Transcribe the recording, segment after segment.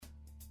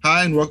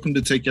Hi, and welcome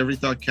to Take Every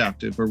Thought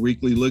Captive, our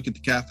weekly look at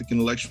the Catholic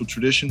intellectual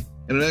tradition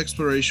and an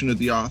exploration of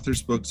the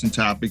authors, books, and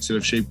topics that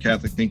have shaped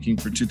Catholic thinking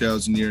for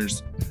 2,000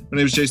 years. My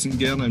name is Jason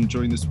Gale, and I'm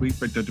joined this week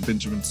by Dr.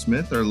 Benjamin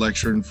Smith, our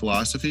lecturer in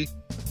philosophy.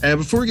 And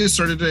before we get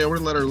started today, I want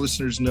to let our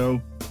listeners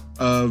know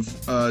of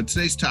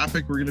today's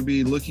topic. We're going to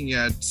be looking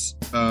at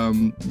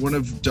one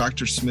of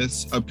Dr.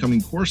 Smith's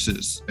upcoming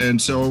courses.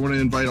 And so I want to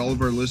invite all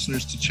of our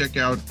listeners to check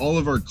out all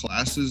of our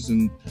classes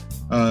in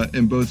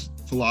both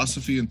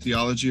philosophy and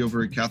theology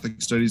over at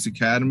Catholic Studies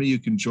Academy. You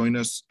can join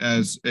us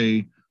as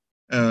a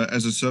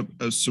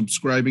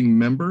subscribing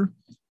member,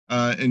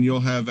 and you'll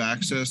have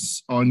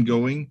access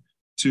ongoing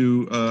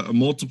to a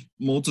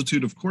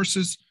multitude of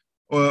courses,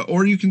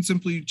 or you can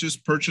simply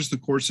just purchase the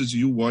courses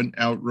you want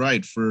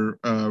outright. For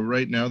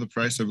right now, the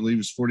price, I believe,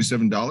 is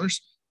 $47.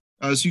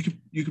 So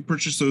you can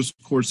purchase those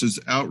courses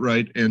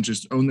outright and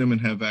just own them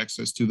and have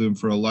access to them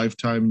for a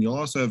lifetime. And you'll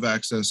also have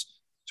access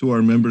to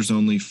our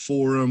members-only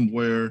forum,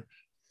 where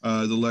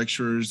the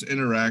lecturers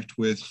interact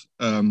with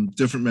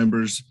different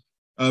members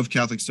of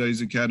Catholic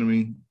Studies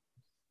Academy,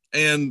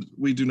 and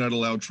we do not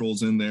allow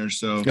trolls in there.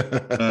 So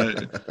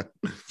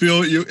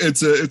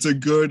it's a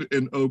good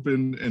and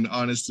open and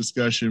honest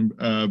discussion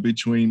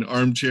between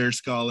armchair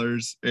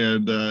scholars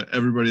and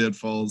everybody that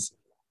falls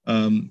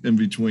in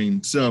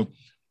between. So,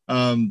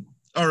 all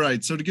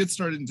right. So to get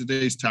started in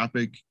today's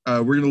topic,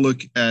 we're going to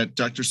look at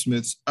Dr.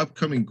 Smith's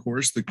upcoming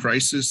course, The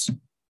Crisis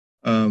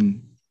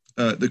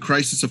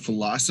of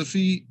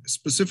Philosophy,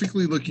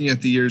 specifically looking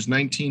at the years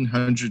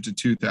 1900 to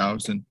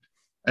 2000.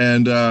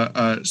 And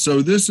so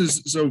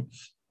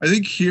I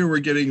think here we're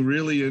getting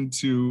really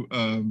into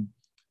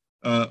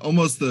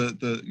almost we're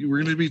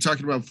going to be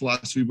talking about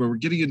philosophy, but we're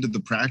getting into the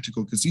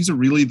practical, because these are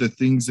really the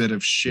things that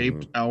have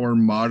shaped our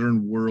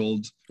modern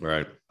world,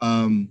 right?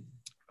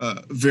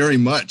 Very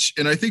much.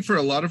 And I think for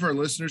a lot of our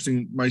listeners,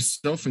 and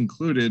myself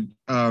included,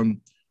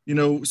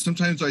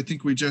 sometimes I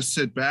think we just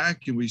sit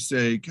back and we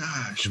say,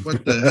 gosh,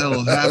 what the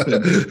hell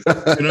happened?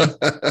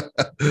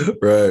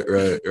 Right.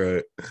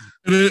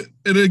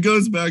 And it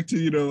goes back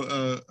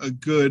to,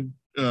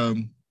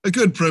 a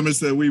good premise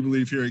that we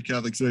believe here at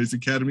Catholic Studies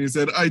Academy, is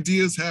that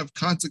ideas have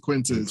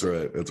consequences.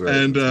 That's right.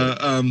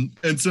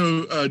 And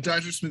so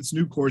Dr. Smith's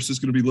new course is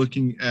going to be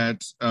looking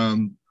at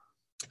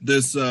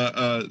this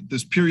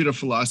period of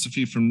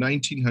philosophy from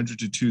 1900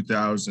 to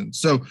 2000.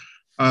 So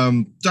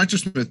Dr.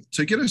 Smith,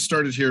 to get us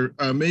started here,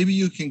 maybe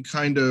you can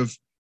kind of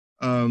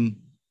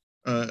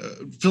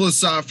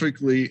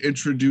philosophically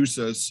introduce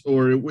us,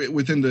 or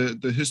within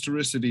the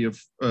historicity of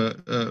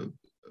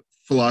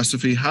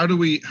philosophy, how do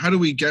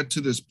we get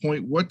to this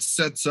point? What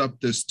sets up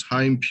this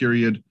time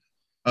period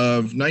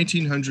of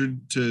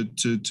 1900 to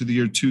the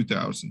year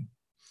 2000?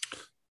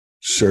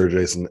 Sure,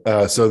 Jason.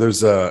 So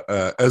there's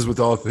as with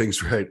all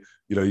things, right?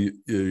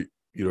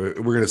 We're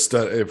going to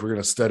study, if we're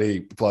going to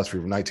study philosophy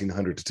from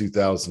 1900 to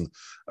 2000,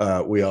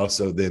 we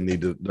also then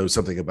need to know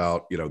something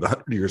about, the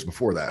 100 years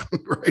before that,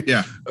 right?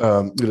 Yeah.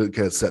 To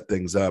kind of set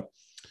things up.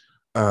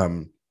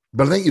 But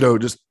I think,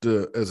 just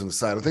as an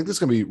aside, I think this is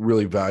going to be a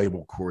really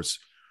valuable course,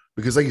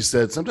 because like you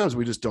said, sometimes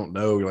we just don't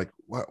know. You're like,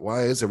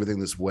 why is everything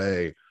this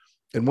way?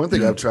 And one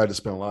thing I've tried to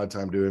spend a lot of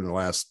time doing in the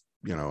last,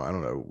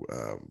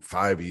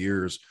 5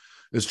 years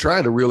is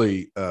trying to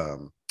really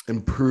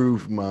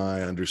improve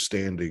my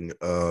understanding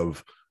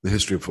of the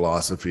history of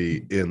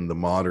philosophy in the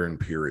modern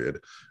period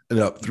and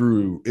up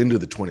through into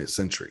the 20th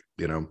century.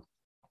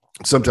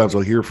 Sometimes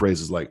I'll hear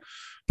phrases like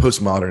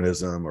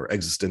postmodernism or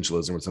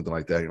existentialism or something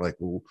like that. And you're like,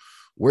 well,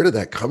 where did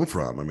that come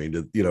from? I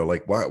mean,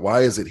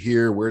 why is it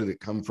here? Where did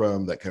it come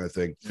from? That kind of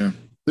thing. Yeah.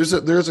 There's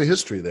a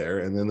history there.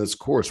 And then this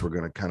course, we're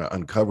going to kind of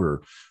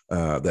uncover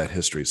that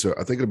history. So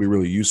I think it'll be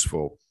really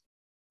useful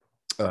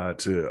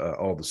to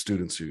all the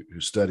students who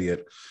study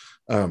it.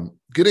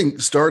 Getting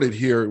started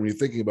here, when you're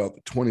thinking about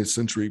the 20th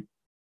century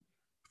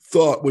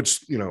thought,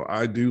 which,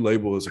 I do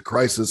label as a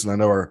crisis. And I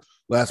know our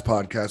last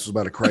podcast was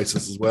about a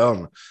crisis as well.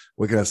 And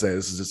what can I say?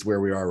 This is just where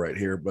we are right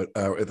here. But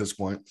at this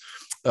point,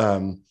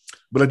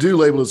 but I do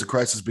label it as a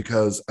crisis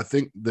because I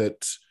think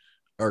that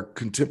our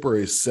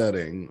contemporary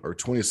setting, or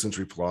 20th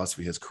century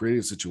philosophy, has created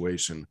a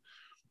situation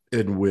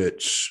in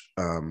which,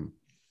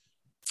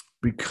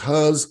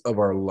 because of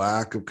our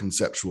lack of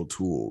conceptual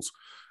tools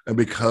and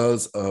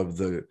because of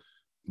the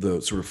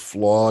sort of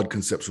flawed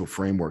conceptual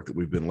framework that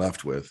we've been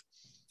left with,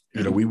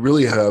 we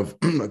really have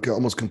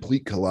almost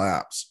complete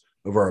collapse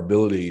of our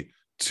ability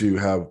to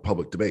have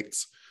public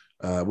debates.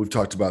 We've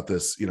talked about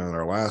this, in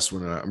our last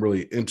one. I'm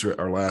really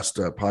our last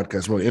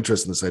podcast. I'm really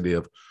interested in this idea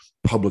of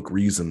public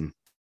reason,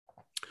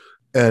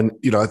 and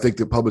I think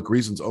that public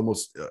reason's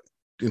almost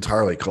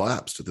entirely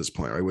collapsed at this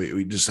point. Right?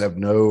 We just have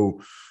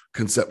no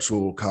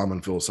conceptual,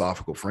 common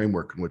philosophical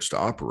framework in which to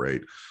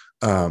operate.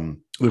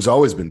 There's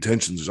always been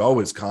tensions. There's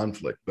always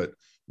conflict, but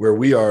where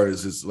we are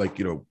is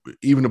like,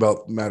 even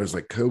about matters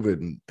like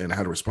COVID and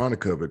how to respond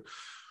to COVID,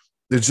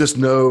 there's just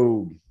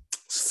no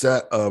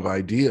set of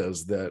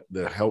ideas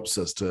that helps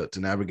us to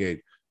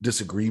navigate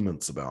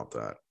disagreements about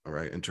that. All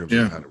right. In terms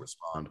of how to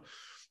respond.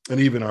 And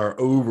even our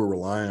over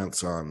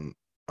reliance on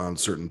on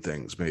certain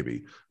things,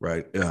 maybe,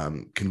 right,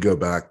 can go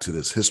back to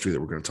this history that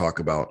we're going to talk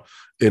about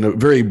in a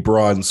very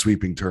broad and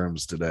sweeping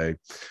terms today.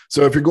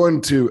 So if you're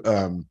going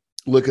to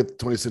look at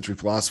 20th century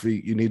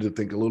philosophy, you need to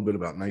think a little bit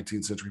about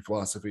 19th century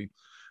philosophy.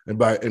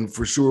 And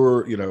for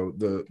sure,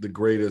 the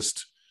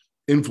greatest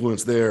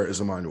influence there is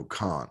Immanuel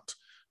Kant,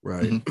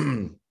 right?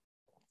 Mm-hmm.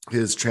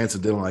 His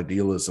transcendental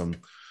idealism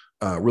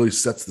really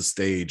sets the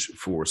stage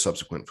for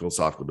subsequent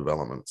philosophical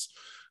developments.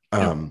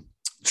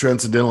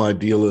 Transcendental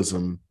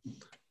idealism,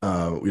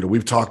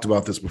 we've talked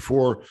about this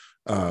before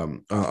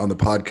on the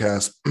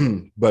podcast,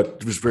 but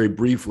just very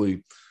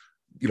briefly,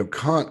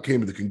 Kant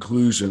came to the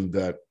conclusion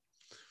that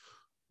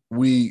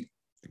we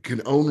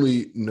can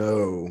only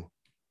know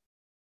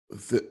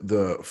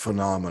the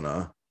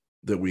phenomena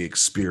that we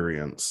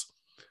experience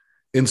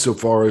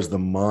insofar as the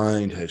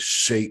mind has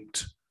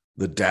shaped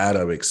the data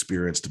of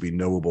experience to be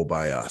knowable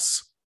by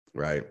us,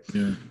 right?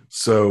 Yeah.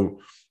 So,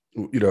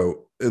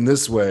 in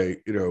this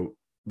way,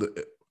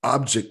 the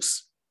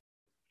objects,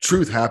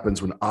 truth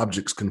happens when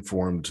objects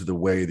conform to the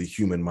way the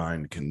human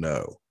mind can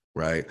know,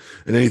 right?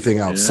 And anything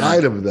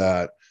outside of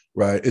that,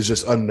 right, is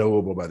just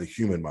unknowable by the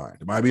human mind.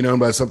 It might be known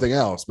by something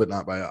else, but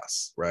not by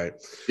us, right?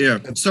 Yeah.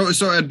 So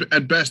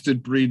at best,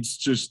 it breeds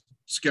just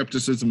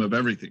skepticism of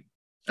everything.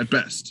 At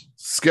best,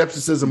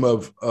 skepticism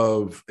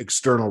of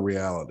external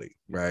reality,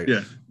 right?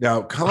 Yeah.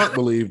 Now, Kant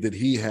believed that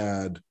he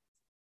had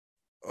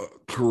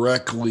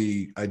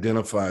correctly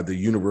identified the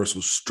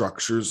universal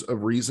structures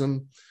of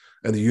reason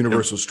and the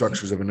universal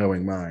structures of a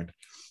knowing mind.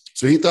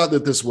 So he thought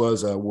that this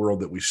was a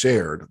world that we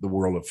shared, the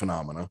world of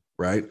phenomena,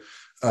 right?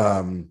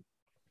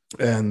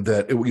 And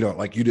that,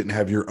 like you didn't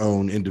have your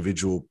own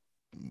individual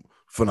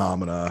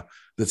phenomena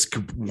that's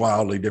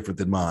wildly different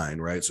than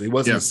mine, right? So he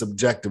wasn't a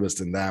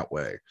subjectivist in that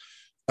way.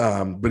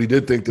 But he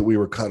did think that we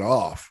were cut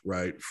off,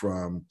 right,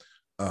 from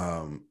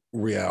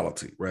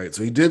reality, right?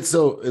 So he did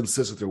so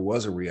insist that there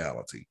was a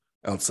reality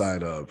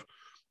outside of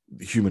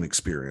the human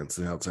experience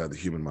and outside the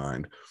human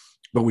mind,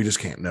 but we just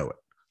can't know it,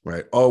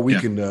 right? All we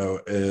can know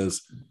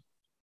is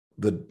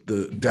the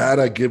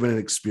data given an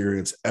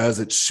experience as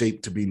it's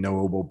shaped to be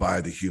knowable by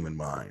the human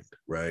mind,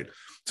 right?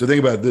 So think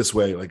about it this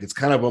way, like it's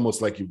kind of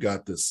almost like you've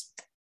got this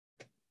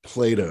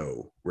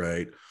Play-Doh,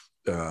 right?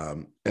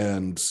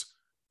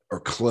 Or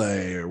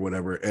clay or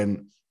whatever.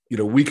 And,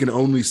 we can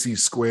only see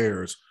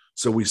squares.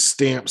 So we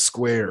stamp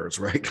squares,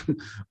 right,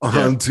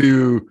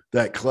 onto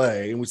that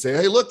clay. And we say,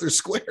 hey, look, there's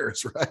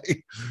squares,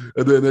 right?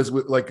 And then there's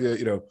like,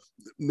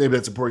 maybe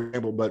that's a poor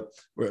example, but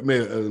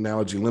maybe an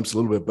analogy limps a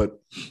little bit. But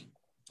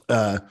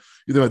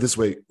this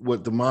way,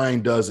 what the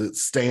mind does, it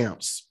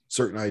stamps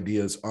certain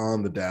ideas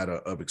on the data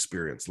of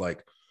experience,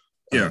 like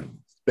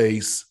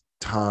space,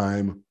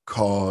 time,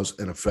 cause,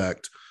 and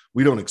effect.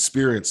 We don't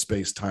experience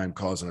space, time,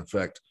 cause, and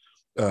effect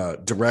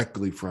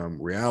directly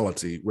from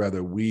reality.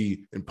 Rather,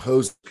 we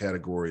impose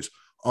categories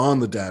on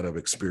the data of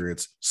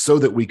experience so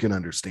that we can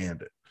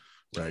understand it,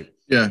 right?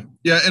 Yeah.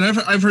 And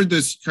I've heard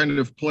this kind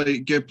of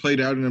get played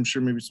out, and I'm sure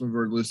maybe some of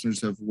our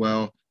listeners have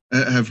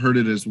heard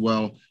it as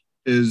well.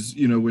 Is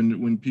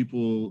when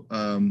people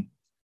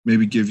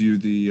maybe give you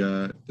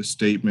the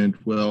statement,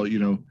 well,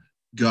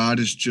 God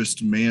is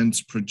just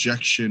man's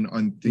projection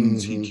on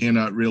things he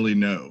cannot really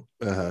know.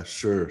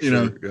 Sure.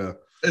 Yeah.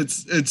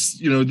 It's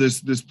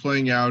this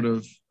playing out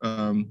of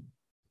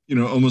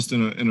almost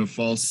in a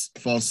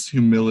false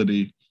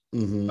humility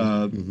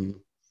of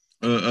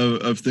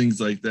things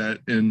like that.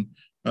 And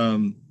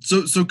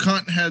so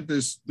Kant had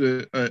a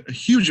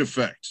huge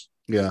effect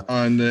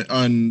on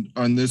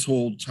this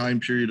whole time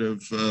period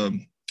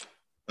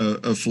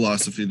of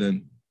philosophy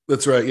then.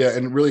 That's right. Yeah.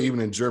 And really,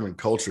 even in German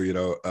culture,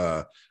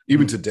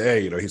 even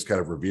today, he's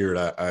kind of revered.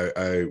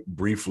 I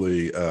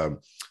briefly,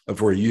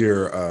 for a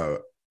year,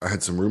 I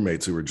had some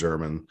roommates who were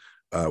German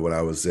when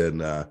I was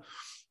in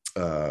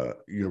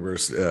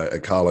university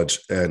at college,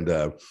 and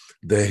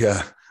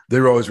they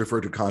were always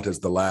referred to Kant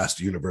as the last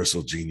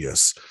universal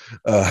genius.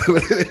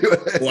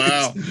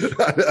 Wow.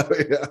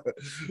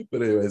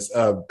 But anyways,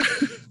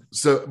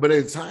 but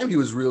at the time he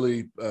was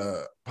really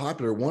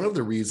popular. One of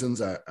the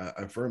reasons I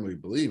firmly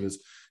believe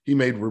is he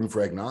made room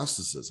for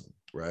agnosticism,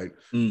 right?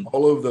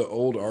 All of the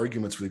old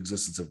arguments for the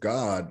existence of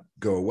God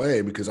go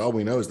away because all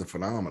we know is the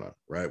phenomena,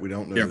 right? We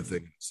don't know the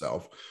thing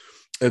itself.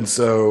 And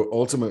so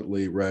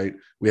ultimately, right,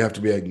 we have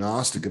to be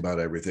agnostic about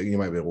everything. You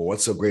might be, well,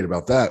 what's so great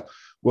about that?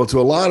 Well, to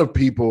a lot of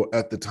people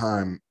at the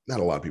time, not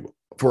a lot of people,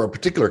 for a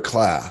particular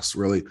class,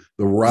 really,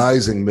 the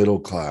rising middle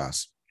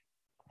class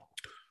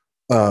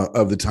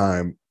of the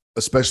time,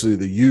 especially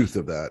the youth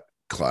of that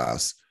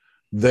class,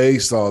 they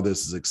saw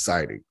this as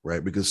exciting,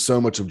 right? Because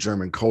so much of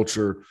German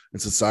culture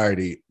and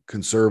society,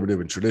 conservative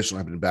and traditional,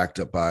 have been backed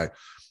up by,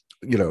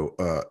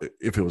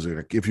 if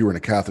you were in a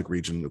Catholic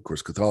region, of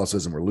course,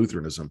 Catholicism or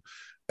Lutheranism.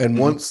 And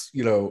once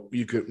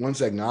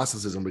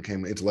agnosticism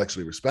became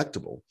intellectually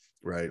respectable,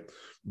 right?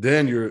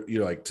 Then you're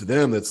like, to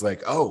them, that's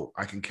like, oh,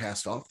 I can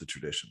cast off the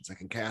traditions. I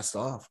can cast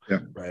off,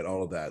 right,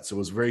 all of that. So it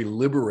was very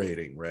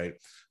liberating, right,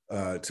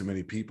 to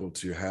many people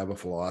to have a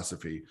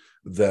philosophy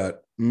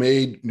that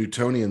made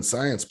Newtonian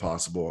science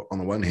possible on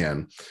the one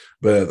hand,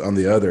 but on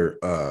the other,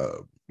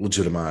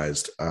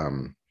 legitimized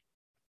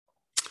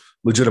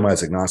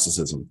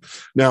agnosticism.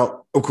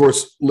 Now, of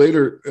course,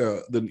 later,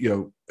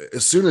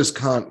 as soon as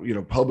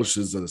Kant,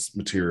 publishes this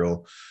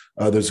material,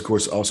 there's of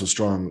course also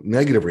strong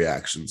negative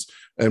reactions,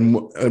 and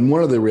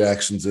one of the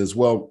reactions is,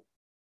 well,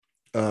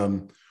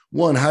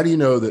 one, how do you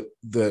know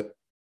that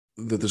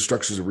the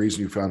structures of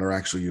reason you found are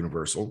actually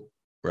universal,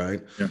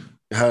 right? Yeah.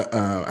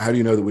 How do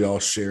you know that we all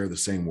share the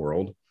same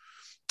world?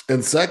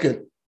 And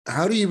second,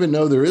 how do you even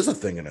know there is a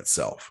thing in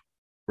itself,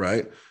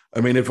 right?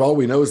 I mean, if all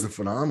we know is the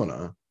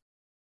phenomena,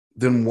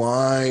 then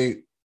why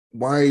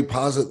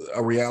posit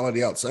a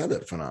reality outside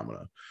that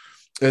phenomena?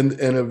 And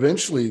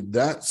eventually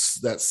that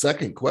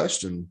second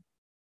question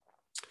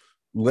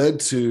led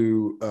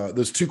to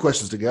those two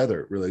questions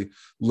together really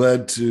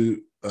led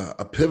to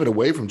a pivot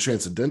away from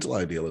transcendental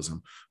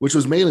idealism, which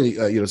was mainly,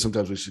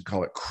 sometimes we should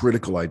call it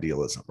critical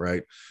idealism,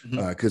 right?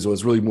 Because it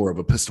was really more of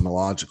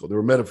epistemological.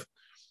 There were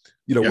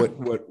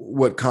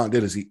what Kant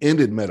did is he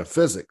ended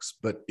metaphysics,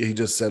 but he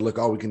just said, look,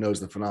 all we can know is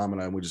the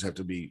phenomena, and we just have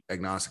to be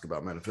agnostic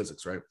about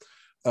metaphysics, right?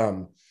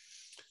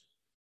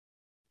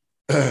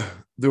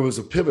 There was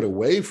a pivot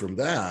away from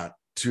that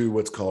to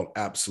what's called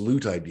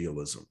absolute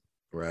idealism,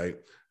 right?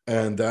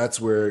 And that's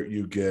where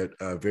you get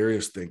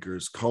various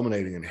thinkers,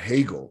 culminating in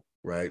Hegel,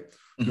 right,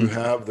 who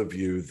have the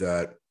view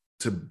that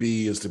to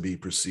be is to be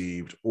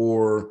perceived,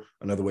 or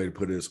another way to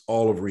put it is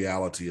all of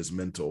reality is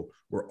mental,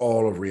 or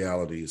all of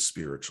reality is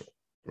spiritual,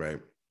 right?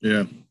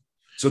 Yeah.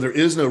 So there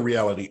is no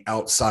reality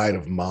outside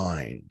of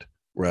mind,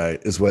 right?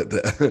 Is what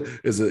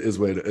is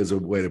a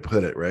way to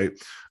put it, right?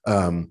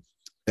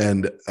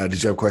 And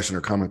did you have a question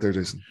or comment there,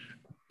 Jason?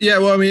 Yeah,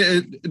 well, I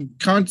mean,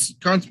 Kant's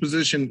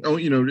position,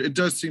 it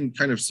does seem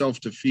kind of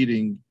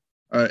self-defeating,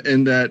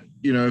 in that,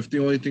 if the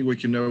only thing we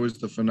can know is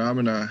the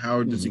phenomena,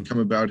 how does he come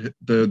about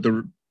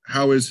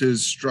how is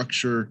his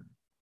structure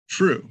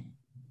true?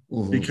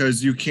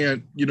 Because you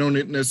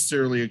don't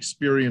necessarily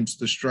experience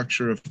the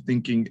structure of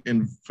thinking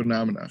in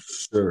phenomena.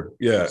 Sure.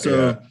 Yeah.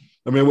 So, yeah.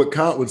 I mean, what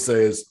Kant would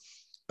say is,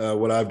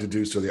 what I've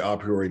deduced are the a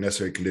priori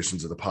necessary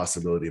conditions of the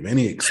possibility of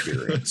any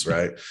experience,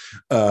 right?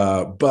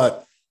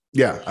 But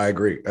yeah, I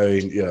agree. I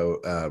mean,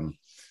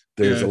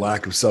 there's a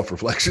lack of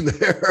self-reflection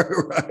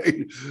there,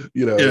 right?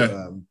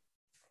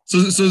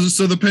 So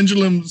the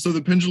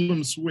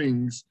pendulum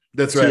swings.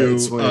 That's right. It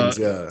swings,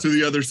 to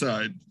the other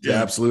side.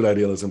 Yeah, absolute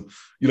idealism.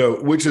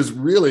 Which is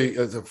really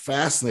a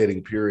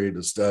fascinating period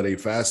to study,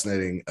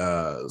 fascinating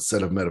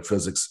set of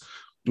metaphysics.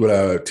 When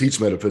I teach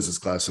metaphysics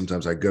class,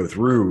 sometimes I go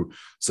through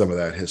some of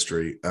that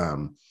history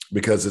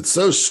because it's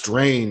so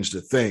strange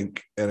to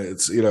think, and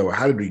it's,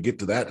 how did we get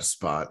to that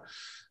spot?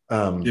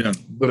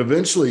 But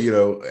eventually,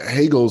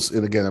 Hegel's,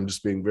 and again, I'm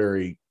just being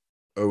very,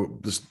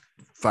 just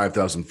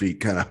 5,000 feet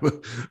kind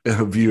of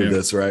view of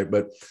this, right?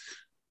 But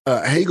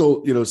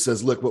Hegel,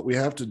 says, look, what we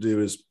have to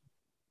do is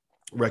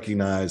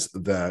recognize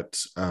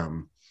that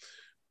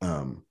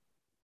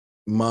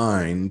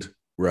mind,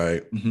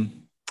 right?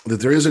 That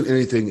there isn't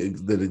anything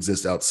that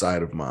exists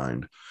outside of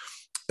mind.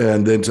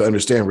 And then to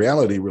understand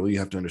reality, really, you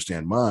have to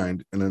understand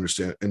mind, and in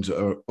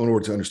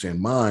order to understand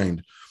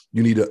mind,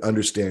 you need to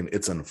understand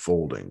its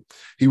unfolding.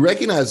 He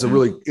recognized a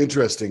really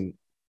interesting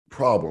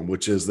problem,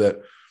 which is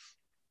that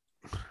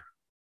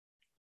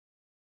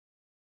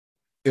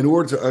in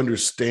order to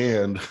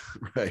understand,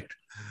 right,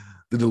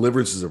 the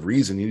deliverances of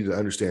reason, you need to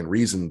understand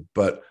reason.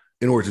 But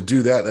in order to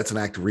do that, that's an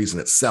act of reason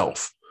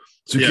itself.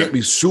 So you can't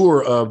be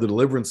sure of the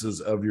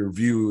deliverances of your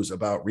views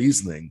about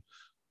reasoning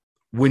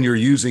when you're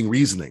using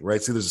reasoning,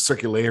 right? So there's a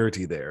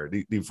circularity there.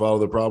 Do you follow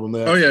the problem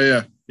there? Oh,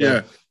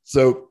 yeah.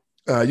 So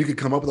you could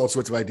come up with all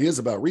sorts of ideas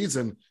about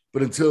reason,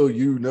 but until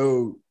you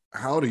know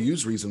how to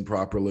use reason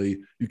properly,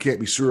 you can't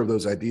be sure of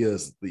those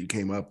ideas that you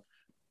came up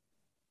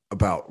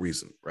about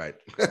reason, right?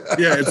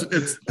 Yeah,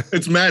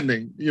 it's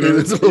maddening.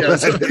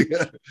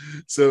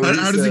 So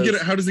how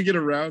does he get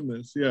around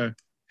this? Yeah.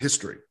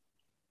 History.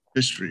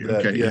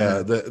 Okay.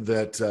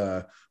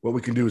 What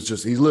we can do is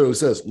just, he literally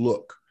says,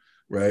 look,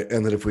 right?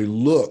 And that if we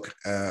look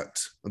at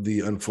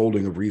the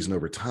unfolding of reason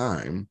over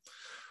time,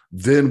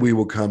 then we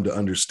will come to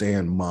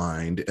understand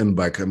mind. And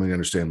by coming to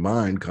understand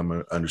mind, come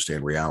to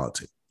understand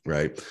reality,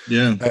 right?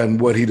 Yeah. And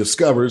what he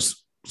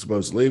discovers,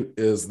 supposedly,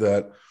 is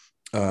that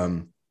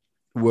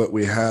what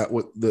we have,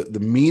 what the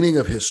meaning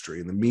of history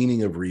and the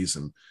meaning of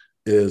reason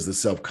is the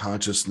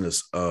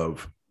self-consciousness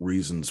of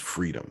reason's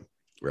freedom.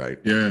 Right.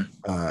 Yeah.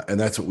 And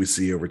that's what we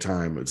see over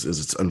time is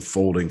it's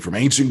unfolding from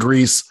ancient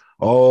Greece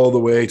all the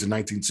way to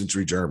 19th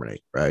century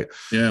Germany. Right.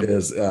 Yeah.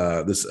 Is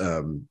this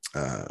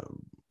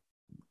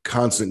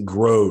constant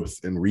growth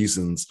in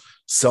reason's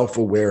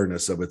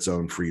self-awareness of its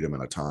own freedom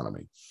and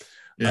autonomy.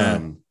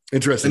 Yeah.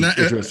 Interesting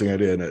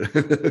idea, isn't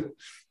it?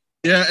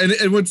 Yeah.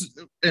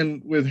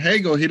 And with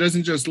Hegel, he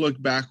doesn't just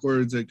look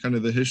backwards at kind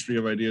of the history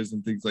of ideas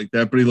and things like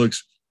that, but he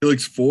looks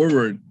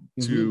forward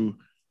to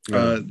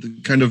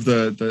the kind of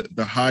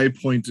the high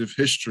point of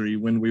history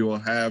when we will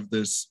have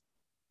this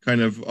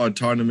kind of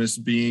autonomous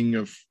being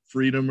of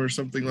freedom or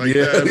something like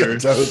that. Or,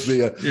 that would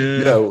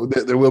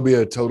be there will be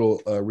a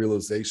total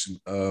realization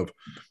of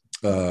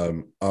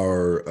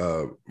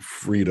our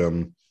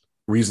freedom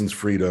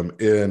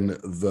in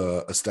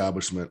the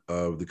establishment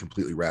of the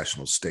completely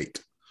rational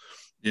state.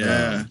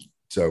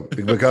 So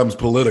it becomes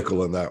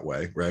political in that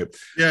way, right?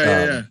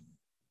 And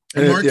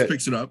Marx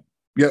picks it up.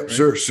 Yeah, right?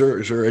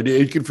 Sure. And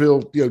you can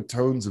feel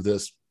tones of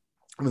this.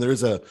 I mean, there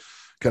is a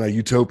kind of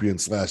utopian /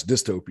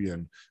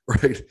 dystopian,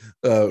 right?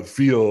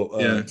 Feel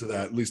to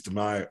that, at least to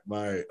my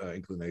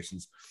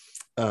inclinations.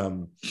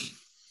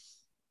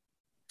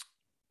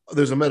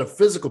 There's a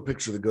metaphysical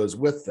picture that goes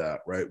with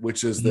that, right?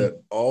 Which is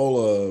that all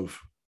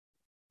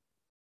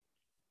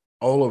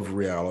of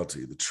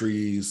reality, the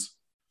trees,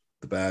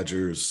 the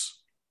badgers,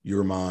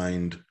 your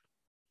mind,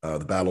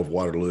 the Battle of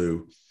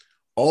Waterloo,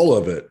 all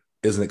of it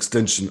is an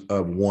extension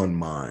of one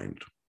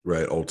mind,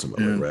 right?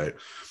 Ultimately, right?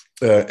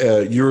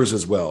 Yours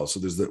as well. So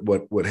there's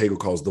what Hegel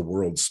calls the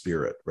world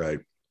spirit, right?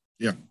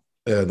 Yeah.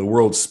 The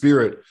world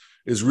spirit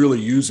is really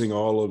using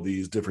all of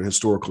these different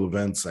historical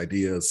events,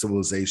 ideas,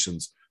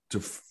 civilizations to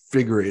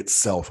figure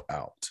itself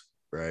out,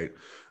 right?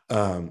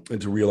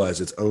 And to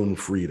realize its own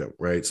freedom,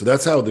 right? So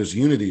that's how there's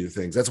unity to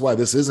things. That's why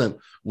this isn't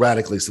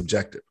radically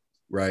subjective,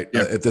 right?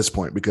 At this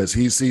point, because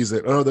he sees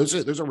that,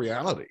 there's a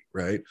reality,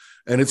 right?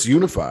 And it's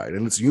unified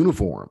and it's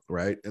uniform,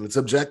 right? And it's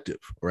objective,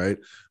 right?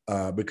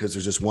 Because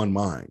there's just one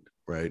mind,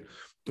 right?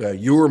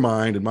 Your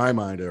mind and my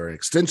mind are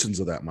extensions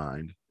of that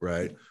mind,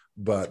 right?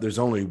 But there's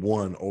only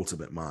one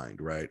ultimate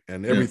mind, right?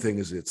 And everything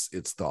is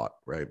its thought,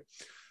 right?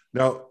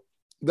 Now,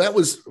 that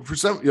was for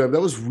some, that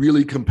was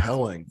really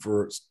compelling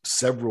for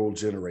several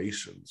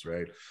generations,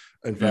 right?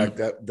 In fact,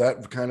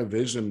 that kind of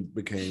vision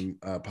became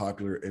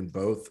popular in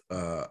both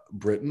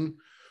Britain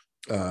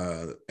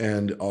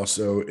and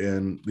also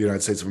in the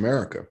United States of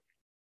America.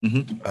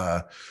 In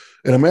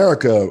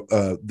America,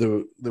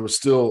 there was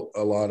still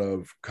a lot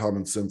of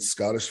common sense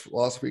Scottish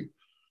philosophy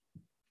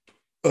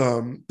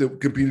that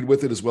competed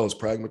with it, as well as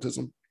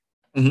pragmatism,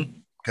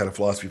 kind of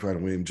philosophy found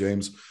in William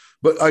James.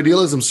 But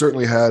idealism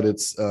certainly had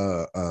its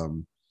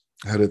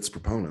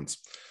proponents,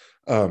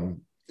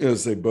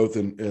 as they both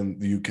in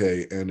the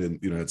UK and in the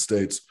United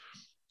States.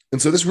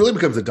 And so this really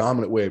becomes a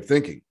dominant way of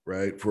thinking,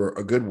 right, for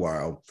a good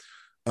while.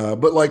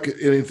 But like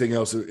anything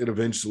else, it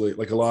eventually,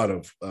 like a lot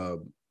of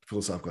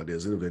philosophical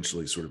ideas, it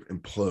eventually sort of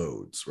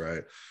implodes,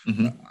 right?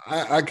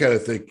 I kind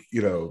of think,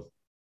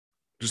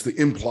 just the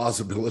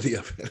implausibility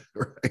of it,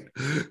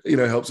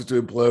 right? Helps it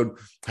to implode.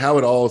 How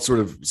it all sort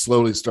of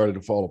slowly started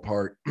to fall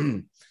apart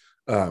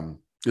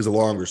is a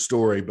longer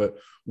story. But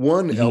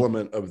one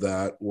element of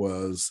that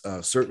was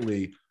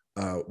certainly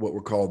what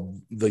were called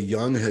the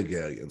young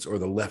Hegelians, or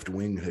the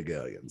left-wing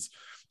Hegelians.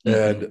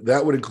 And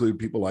that would include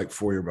people like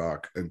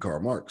Feuerbach and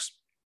Karl Marx.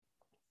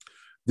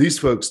 These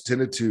folks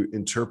tended to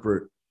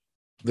interpret,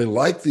 they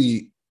like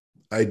the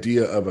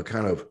idea of a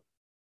kind of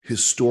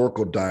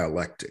historical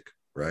dialectic,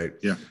 right?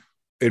 Yeah.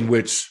 In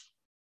which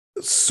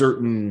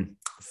certain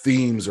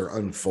themes are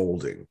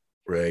unfolding,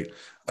 right,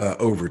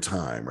 over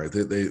time, right?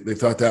 They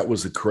thought that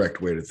was the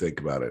correct way to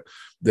think about it.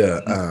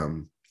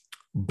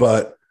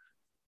 But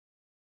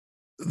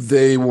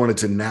they wanted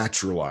to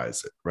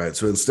naturalize it, right?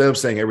 So instead of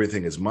saying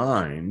everything is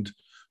mind,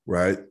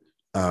 right,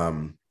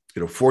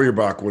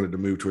 Feuerbach wanted to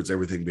move towards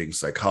everything being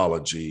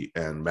psychology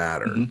and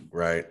matter,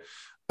 right?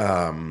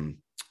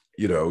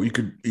 You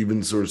could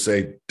even sort of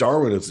say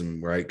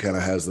Darwinism, right, kind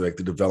of has like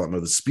the development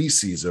of the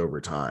species over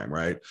time,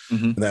 right?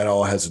 And that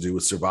all has to do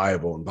with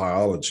survival and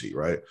biology,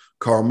 right?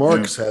 Karl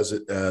Marx has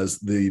it as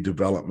the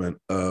development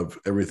of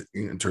everything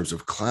in terms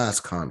of class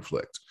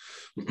conflict,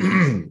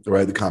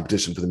 right? The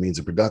competition for the means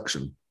of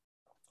production,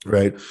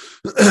 right?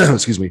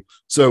 Excuse me.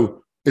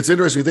 So it's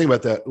interesting to think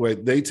about that,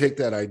 right? They take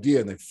that idea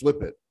and they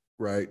flip it,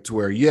 right, to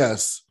where,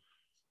 yes,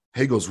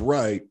 Hegel's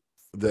right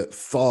that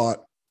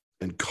thought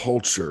and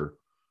culture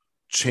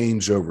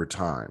change over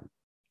time,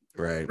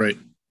 right? Right.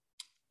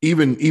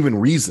 Even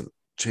reason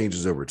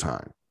changes over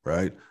time,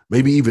 right?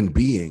 Maybe even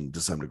being to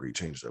some degree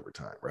changes over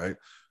time, right?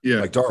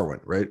 Yeah. Like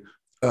Darwin, right?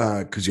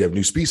 Because you have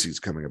new species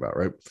coming about,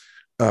 right?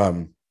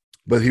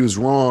 But he was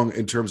wrong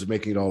in terms of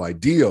making it all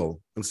ideal.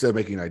 Instead of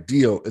making it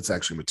ideal, it's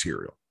actually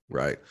material,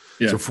 right?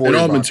 Yeah, so and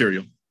all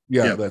material.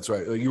 Yeah, that's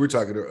right. You were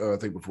talking, I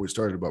think, before we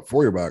started about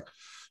Feuerbach,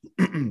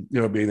 being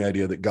the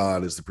idea that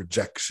God is the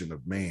projection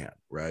of man,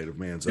 right? Of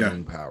man's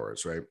own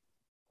powers, right?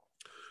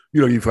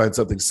 You find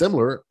something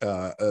similar.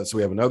 So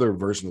we have another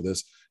version of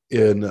this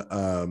in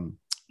the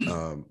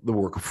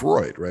work of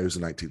Freud, right? Who's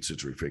a 19th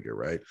century figure,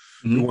 right?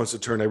 Who wants to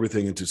turn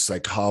everything into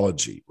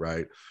psychology,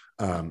 right?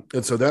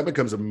 And so that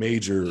becomes a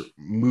major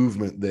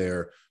movement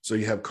there. So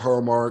you have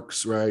Karl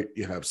Marx, right?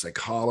 You have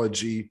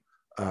psychology,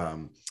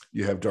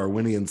 you have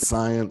Darwinian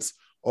science,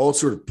 all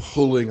sort of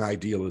pulling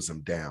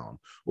idealism down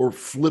or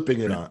flipping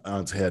it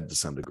on its head to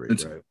some degree,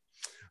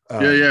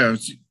 right?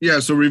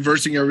 So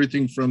reversing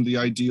everything from the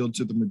ideal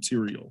to the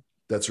material.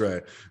 That's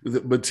right.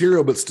 The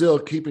material, but still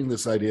keeping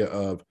this idea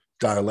of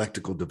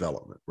dialectical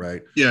development,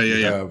 right?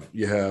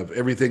 You have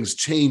everything's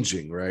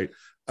changing, right?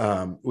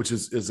 Which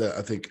is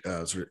I think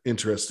sort of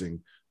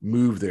interesting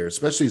move there,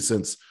 especially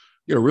since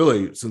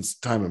really since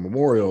time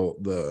immemorial,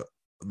 the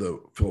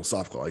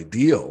philosophical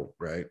ideal,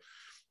 right,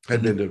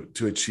 had been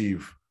to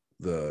achieve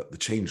the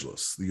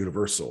changeless, the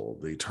universal,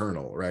 the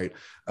eternal, right?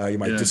 You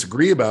might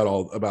disagree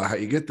about how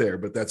you get there,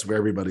 but that's where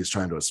everybody's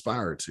trying to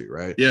aspire to,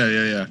 right?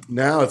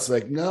 Now it's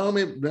like, no,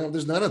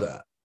 there's none of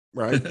that,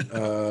 right?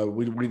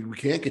 We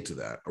can't get to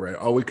that, right?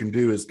 All we can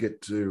do is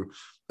get to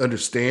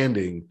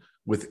understanding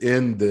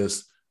within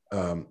this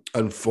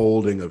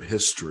unfolding of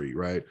history,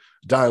 right?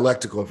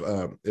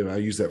 Dialectical, and I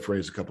use that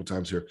phrase a couple of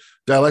times here.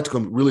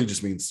 Dialectical really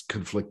just means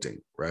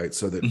conflicting, right?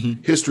 So that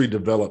history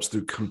develops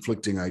through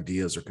conflicting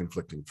ideas or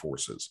conflicting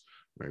forces,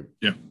 right?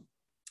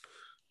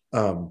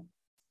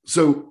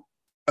 So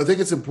I think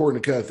it's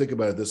important to kind of think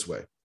about it this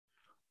way.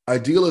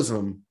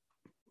 Idealism,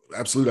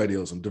 absolute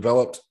idealism,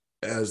 developed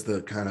as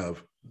the kind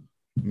of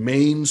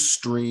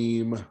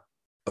mainstream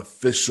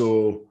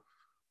official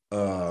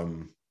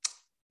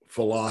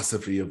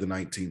philosophy of the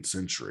 19th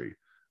century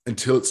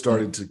until it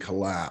started to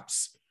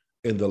collapse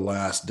in the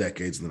last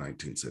decades of the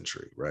 19th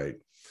century, right?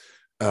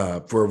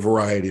 For a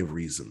variety of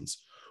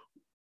reasons.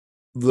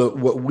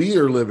 What we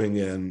are living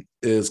in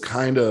is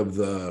kind of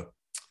the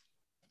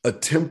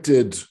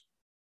attempted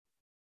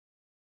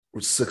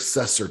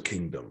successor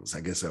kingdoms,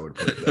 I guess I would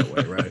put it that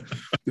way, right?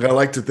 I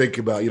like to think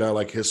about, I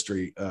like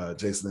history,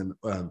 Jason,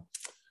 and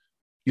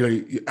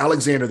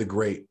Alexander the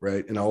Great,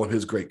 right? And all of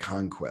his great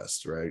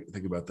conquests, right?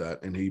 Think about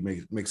that. And he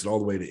makes it all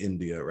the way to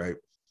India, right?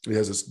 He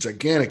has this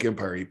gigantic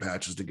empire he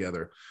patches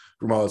together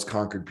from all his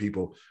conquered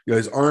people.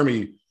 His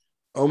army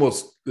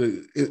almost,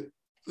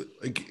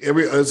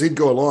 as he'd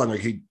go along,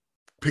 like he'd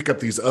pick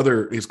up his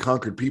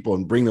conquered people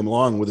and bring them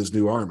along with his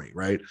new army,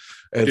 right?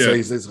 And so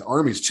his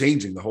army's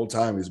changing the whole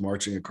time he's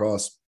marching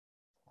across,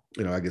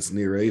 I guess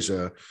near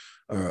Asia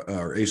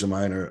or Asia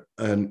Minor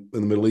and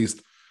in the Middle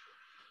East.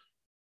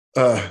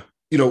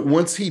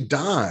 Once he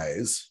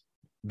dies,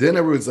 then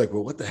everyone's like,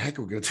 well, what the heck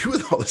are we going to do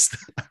with all this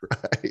stuff,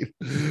 right?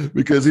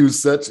 Because he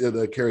was such a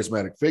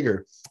charismatic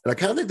figure. And I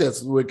kind of think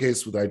that's the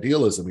case with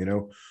idealism.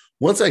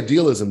 Once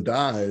idealism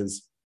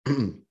dies,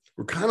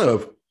 we're kind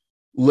of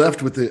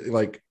left with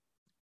the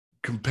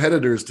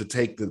competitors to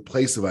take the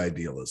place of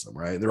idealism,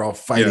 right? They're all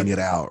fighting it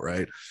out,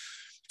 right?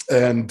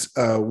 And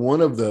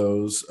one of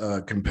those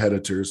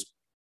competitors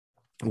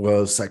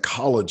was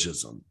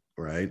psychologism,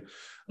 right?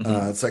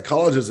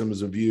 Psychologism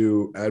is a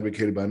view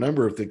advocated by a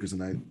number of thinkers in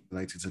the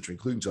 19th century,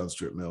 including John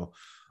Stuart Mill,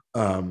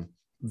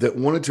 that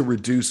wanted to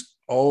reduce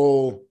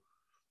all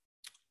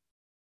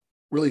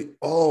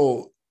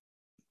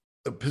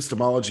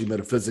epistemology,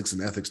 metaphysics,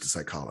 and ethics to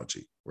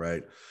psychology,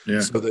 right?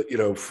 So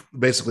that,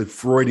 basically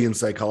Freudian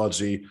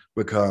psychology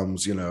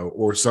becomes,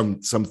 or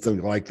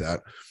something like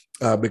that,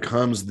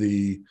 becomes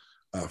the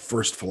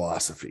first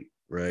philosophy,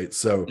 right?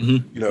 So,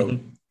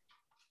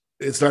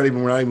 we're not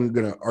even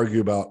going to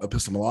argue about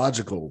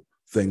epistemological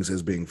things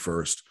as being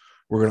first.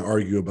 We're going to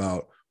argue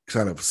about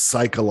kind of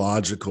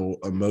psychological,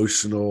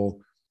 emotional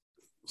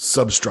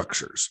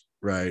substructures,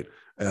 right?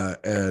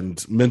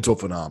 And mental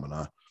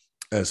phenomena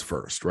as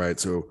first, right?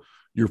 So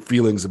your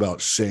feelings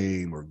about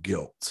shame or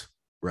guilt,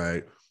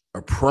 right,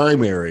 are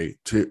prior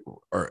to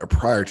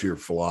your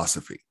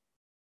philosophy,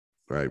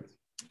 right?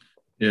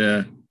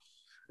 Yeah.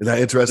 Isn't that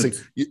interesting?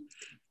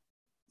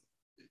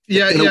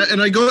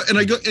 And I go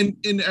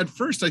and at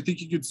first I think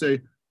you could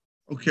say,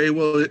 okay,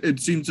 well, it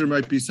seems there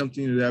might be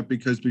something to that,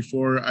 because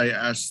before I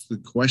asked the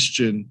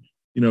question,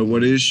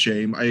 what is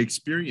shame, I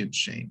experienced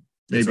shame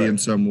maybe in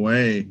some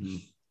way.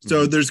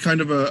 So there's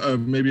kind of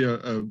maybe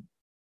a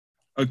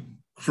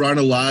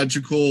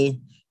chronological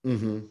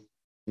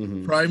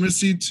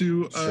primacy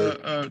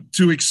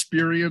to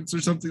experience or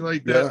something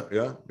like that.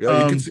 You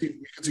can see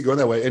going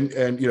that way,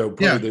 and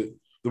probably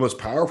the most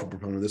powerful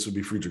proponent of this would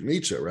be Friedrich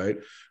Nietzsche, right?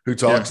 Who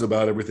talks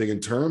about everything in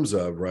terms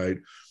of, right,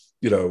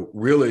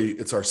 really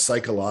it's our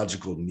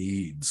psychological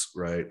needs,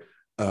 right?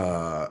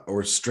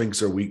 Or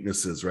strengths or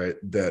weaknesses, right?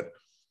 That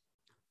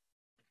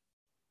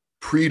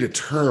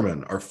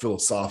predetermine our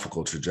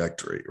philosophical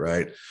trajectory,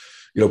 right?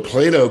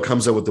 Plato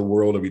comes up with the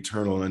world of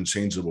eternal and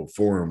unchangeable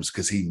forms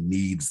because he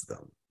needs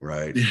them,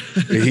 right?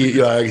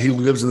 He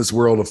lives in this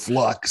world of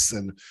flux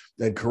and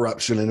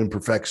corruption and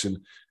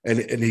imperfection, and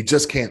he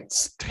just can't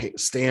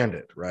stand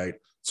it, right?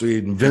 So he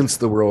invents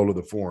the world of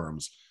the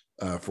forms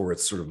for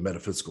its sort of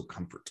metaphysical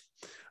comfort.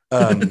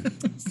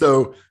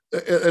 So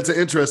it's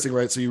interesting,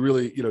 right? So you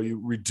really, you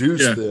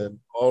reduce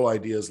all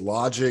ideas,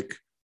 logic,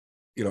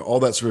 all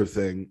that sort of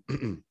thing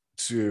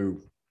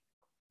to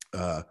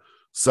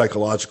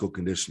psychological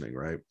conditioning,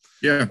 right?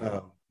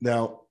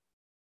 Now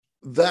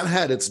that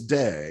had its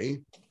day,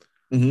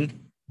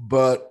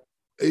 but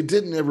it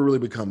didn't ever really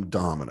become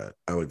dominant,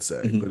 I would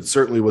say, but it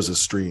certainly was a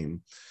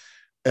stream.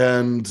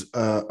 And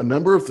a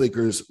number of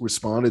thinkers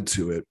responded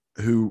to it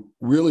who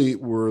really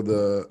were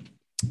the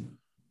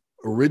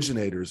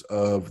originators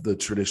of the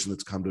tradition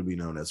that's come to be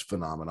known as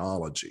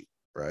phenomenology,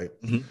 right?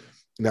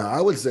 Now,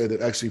 I would say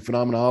that actually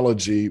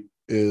phenomenology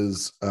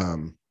is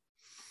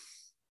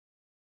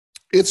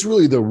it's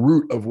really the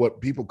root of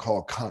what people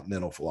call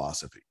continental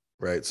philosophy,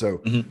 right?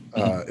 So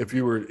if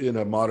you were in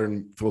a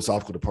modern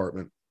philosophical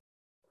department,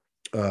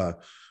 in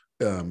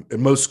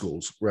most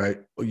schools, right,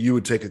 you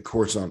would take a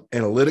course on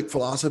analytic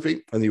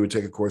philosophy and you would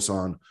take a course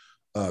on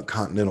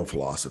continental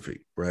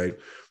philosophy, right?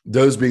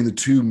 Those being the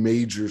two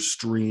major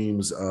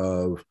streams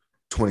of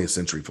 20th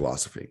century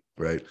philosophy,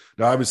 right?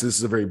 Now, obviously, this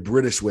is a very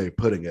British way of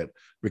putting it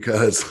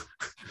because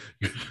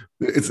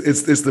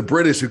it's the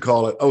British who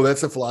call it, oh,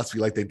 that's a philosophy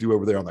like they do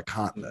over there on the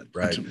continent,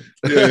 right?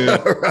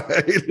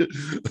 Right?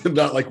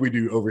 Not like we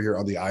do over here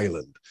on the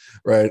island,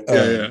 right?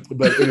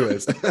 But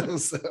anyways,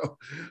 so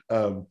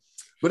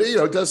but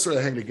it does sort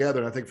of hang together,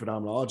 and I think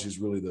phenomenology is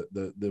really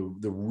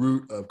the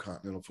root of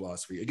continental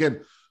philosophy. Again,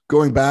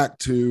 going back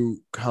to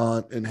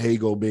Kant and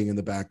Hegel being in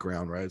the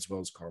background, right, as well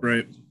as Karl.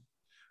 Right.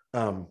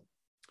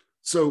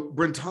 So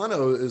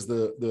Brentano is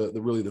the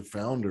really the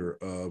founder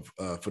of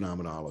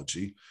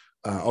phenomenology,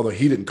 although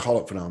he didn't call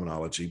it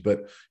phenomenology,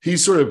 but he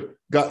sort of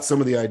got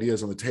some of the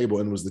ideas on the table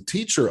and was the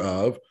teacher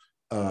of,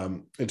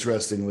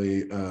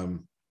 interestingly,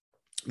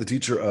 the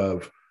teacher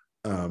of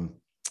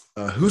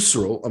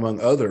Husserl, among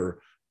other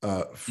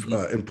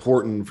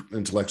important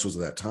intellectuals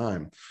of that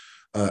time.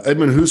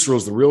 Edmund Husserl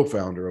is the real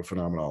founder of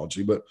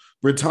phenomenology, but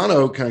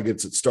Brentano kind of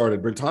gets it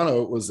started.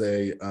 Brentano was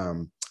a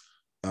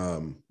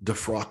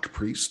defrocked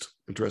priest,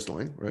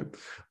 interestingly, right?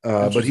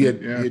 But he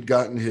had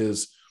gotten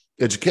his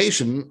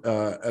education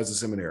as a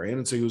seminarian,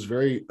 and so he was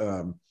very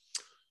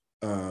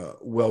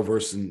well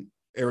versed in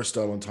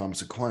Aristotle and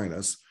Thomas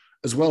Aquinas,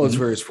 as well as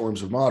various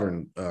forms of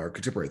modern or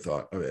contemporary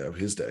thought of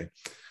his day.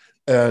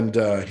 And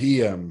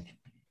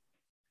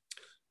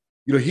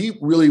he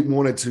really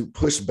wanted to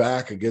push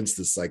back against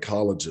the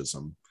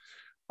psychologism.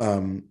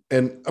 And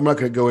I'm not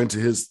going to go into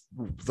his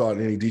thought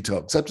in any detail,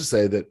 except to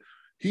say that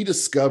he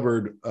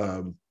discovered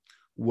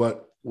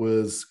what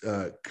was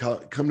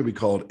come to be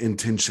called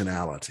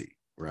intentionality,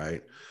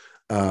 right?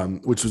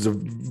 Which was a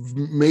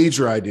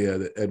major idea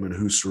that Edmund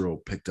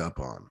Husserl picked up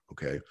on,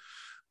 okay?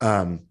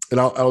 And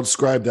I'll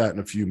describe that in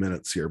a few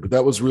minutes here, but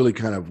that was really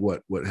kind of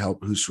what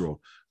helped Husserl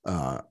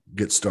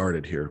get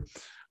started here.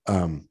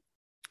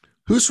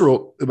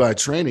 Husserl, by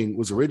training,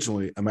 was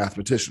originally a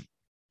mathematician.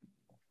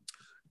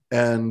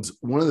 And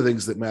one of the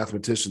things that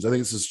mathematicians, I think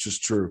this is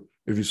just true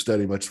if you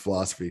study much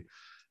philosophy,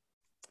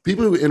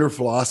 people who enter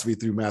philosophy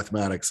through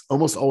mathematics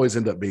almost always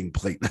end up being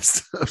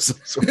Platonists of some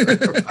sort.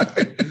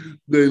 Right?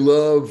 They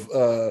love,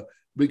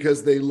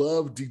 because they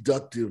love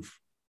deductive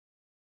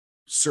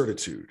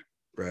certitude,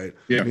 right?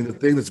 Yeah. I mean, the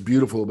thing that's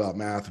beautiful about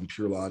math and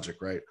pure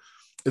logic, right,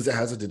 is it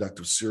has a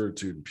deductive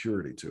certitude and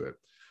purity to it.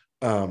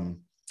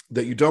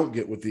 That you don't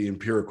get with the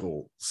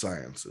empirical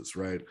sciences,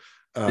 right?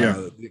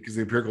 Because the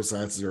empirical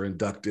sciences are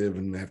inductive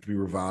and they have to be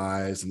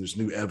revised, and there's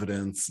new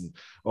evidence and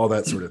all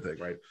that sort of thing,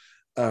 right?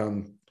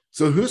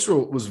 So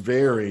Husserl was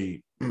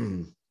very,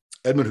 Edmund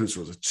Husserl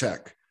was a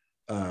Czech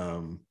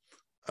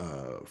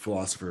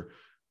philosopher,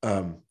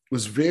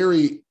 was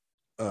very,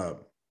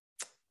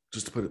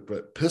 just to put it,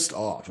 but pissed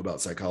off about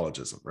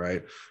psychologism,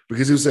 right?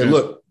 Because he was saying,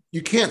 look,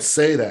 you can't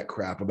say that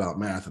crap about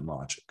math and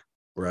logic.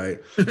 Right.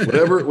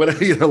 Whatever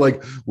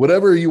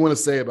you want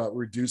to say about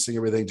reducing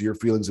everything to your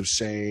feelings of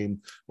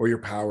shame or you're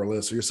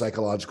powerless or your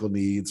psychological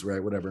needs,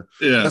 right? Whatever.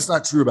 Yeah. That's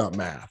not true about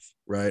math,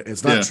 right?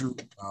 It's not true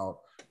about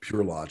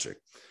pure logic.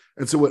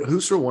 And so what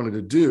Husserl wanted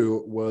to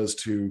do was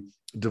to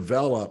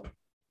develop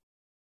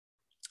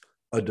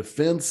a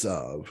defense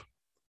of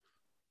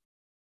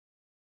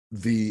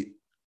the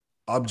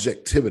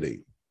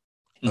objectivity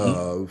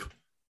of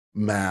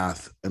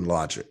math and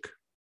logic,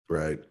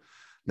 right?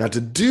 Now,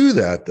 to do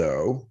that,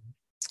 though,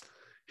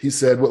 he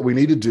said, what we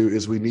need to do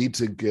is we need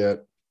to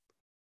get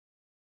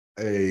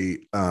a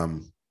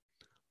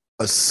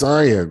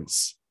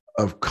science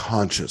of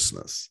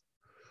consciousness.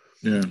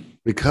 Yeah.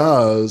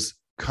 Because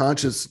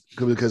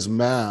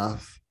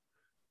math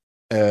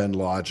and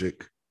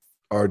logic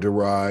are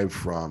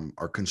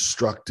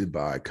constructed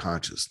by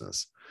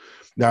consciousness.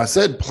 Now, I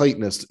said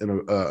Platonist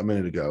a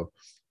minute ago.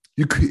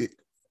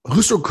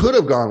 Husserl could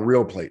have gone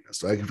real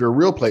Platonist. Like if you're a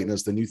real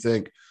Platonist, then you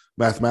think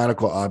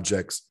mathematical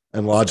objects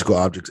and logical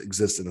objects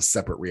exist in a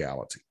separate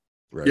reality,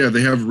 right? Yeah,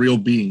 they have real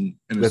being.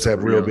 Let's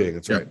have real being.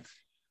 That's right.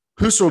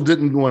 Husserl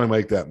didn't want to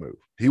make that move.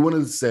 He wanted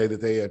to say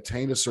that they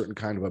attained a certain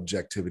kind of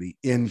objectivity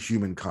in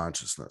human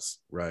consciousness,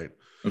 right?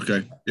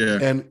 Okay. Yeah.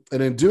 And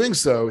in doing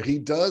so, he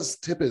does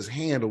tip his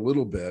hand a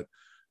little bit,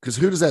 because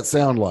who does that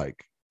sound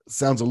like? It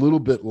sounds a little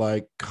bit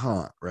like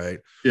Kant, right?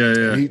 Yeah.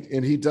 Yeah.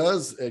 And he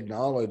does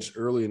acknowledge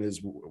early in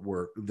his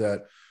work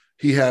that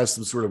he has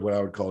some sort of what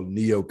I would call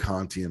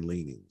neo-Kantian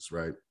leanings,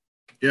 right?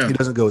 Yeah. He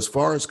doesn't go as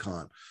far as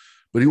Kant,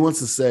 but he wants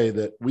to say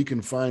that we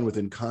can find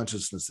within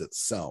consciousness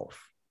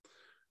itself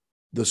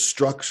the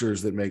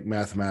structures that make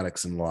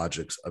mathematics and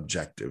logics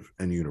objective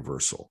and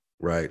universal,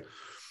 right?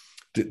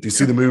 Do you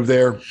see the move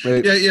there?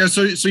 Right? Yeah.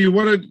 So you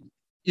want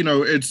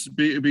to, it's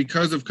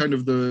because of kind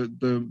of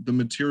the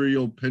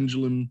material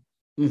pendulum.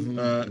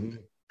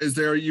 Is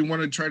there, you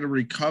want to try to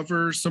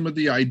recover some of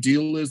the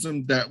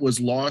idealism that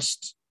was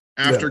lost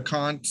after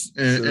Kant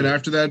and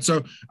after that.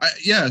 So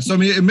so I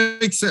mean, it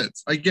makes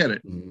sense. I get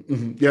it.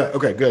 Mm-hmm. Yeah.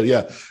 Okay, good.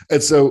 Yeah.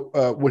 And so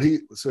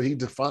he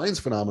defines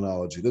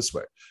phenomenology this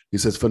way. He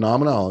says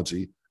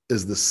phenomenology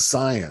is the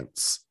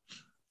science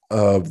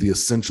of the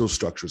essential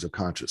structures of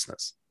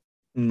consciousness.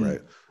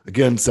 Right.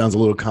 Again, sounds a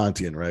little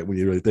Kantian, right? When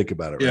you really think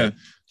about it. Right.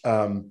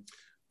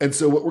 And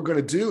so what we're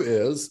going to do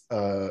is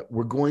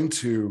we're going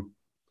to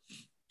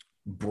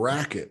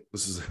bracket.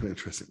 This is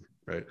interesting,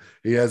 right?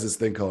 He has this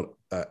thing called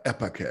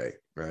epoche,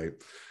 right?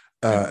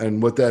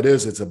 And what that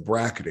is, it's a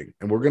bracketing,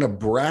 and we're going to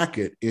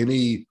bracket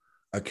any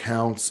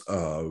accounts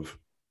of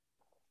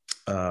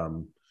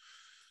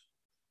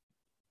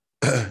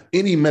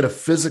any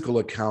metaphysical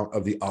account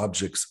of the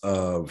objects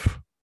of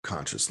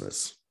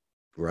consciousness,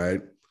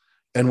 right?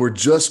 And we're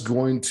just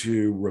going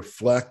to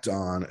reflect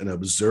on and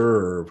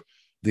observe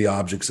the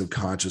objects of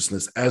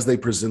consciousness as they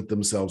present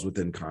themselves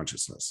within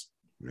consciousness,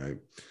 right?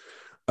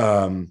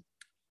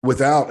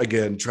 Without,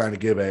 again, trying to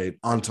give a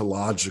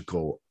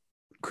ontological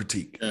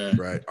critique,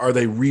 right? Are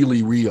they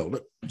really real?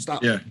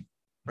 Stop. Yeah.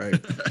 Right.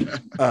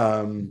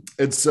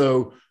 And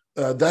so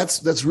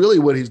that's really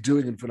what he's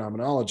doing in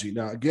phenomenology.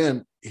 Now,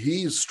 again,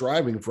 he's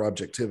striving for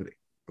objectivity.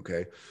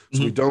 Okay.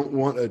 So we don't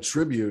want to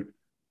attribute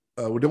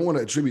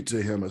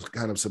to him a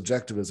kind of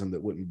subjectivism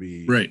that wouldn't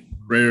be right.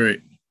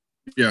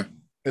 Yeah.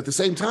 At the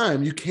same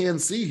time, you can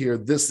see here,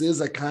 this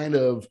is a kind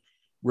of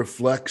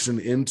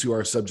reflection into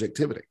our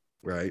subjectivity,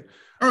 right?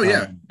 Oh,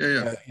 yeah.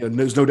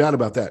 There's no doubt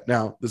about that.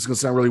 Now, this is going to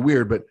sound really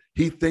weird, but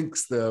he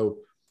thinks, though,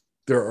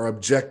 there are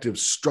objective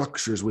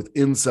structures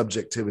within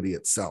subjectivity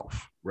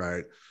itself,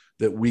 right,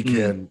 that we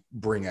can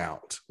bring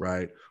out,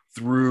 right,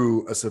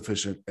 through a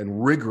sufficient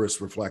and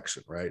rigorous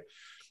reflection, right?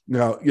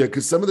 Now,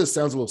 because some of this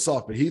sounds a little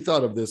soft, but he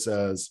thought of this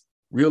as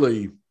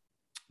really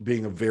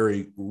being a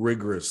very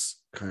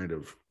rigorous kind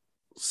of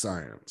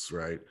science,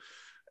 right?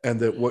 And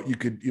that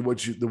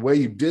the way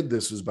you did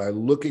this is by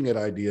looking at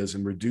ideas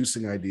and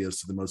reducing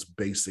ideas to the most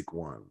basic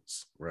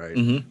ones, right?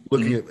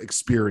 Looking at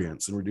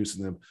experience and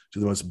reducing them to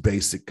the most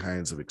basic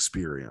kinds of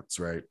experience,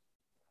 right?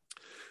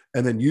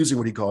 And then using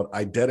what he called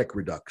eidetic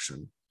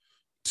reduction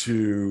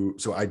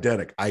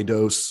eidetic,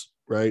 eidos,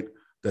 right?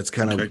 That's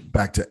kind of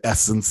back to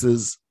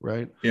essences,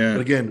 right? Yeah.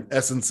 But again,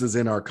 essences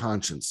in our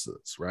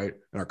consciences, right?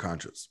 In our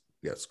conscience.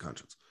 Yes,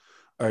 conscience.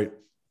 All right.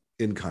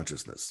 In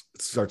consciousness.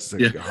 It starts to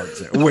get hard to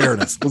say.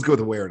 Awareness. Let's go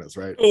with awareness,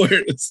 right?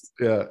 Awareness.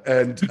 Yeah.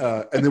 And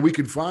then we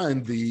can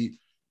find the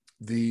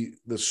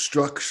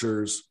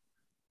structures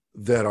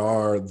that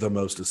are the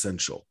most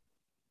essential.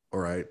 All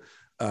right.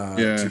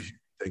 To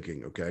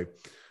thinking. Okay.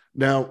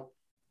 Now,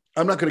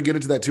 I'm not going to get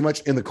into that too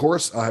much in the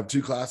course. I'll have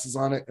 2 classes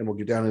on it and we'll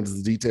get down into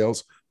the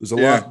details. There's a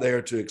lot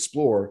there to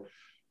explore.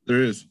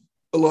 There is.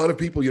 A lot of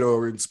people,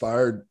 are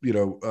inspired,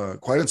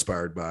 quite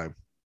inspired by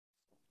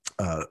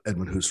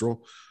Edmund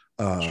Husserl.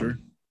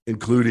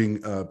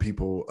 Including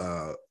people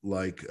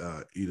like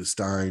Edith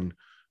Stein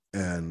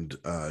and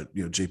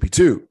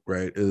JP2,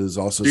 right? Is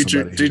also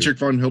Dietrich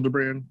von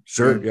Hildebrand.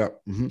 Sure, yeah.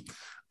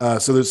 Mm-hmm.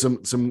 So there's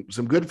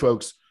some good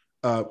folks,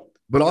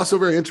 but also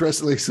very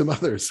interestingly some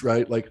others,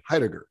 right? Like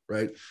Heidegger,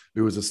 right,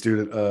 who was a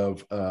student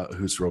of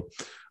Husserl.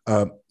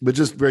 But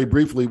just very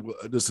briefly,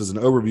 just as an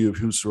overview of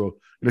Husserl,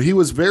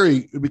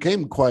 he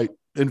became quite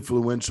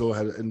influential,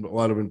 had a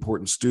lot of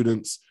important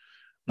students.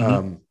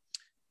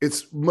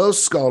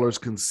 Most scholars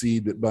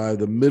concede that by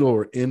the middle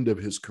or end of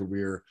his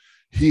career,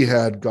 he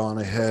had gone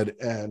ahead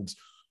and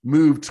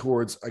moved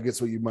towards, I guess,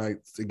 what you might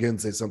again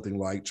say something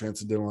like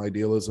transcendental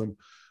idealism,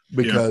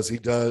 because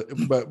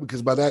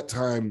because by that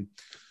time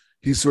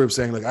he's sort of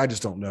saying, like, I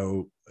just don't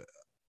know.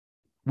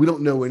 We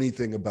don't know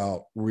anything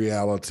about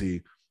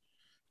reality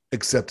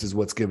except as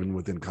what's given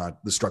within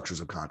the structures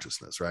of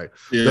consciousness, right?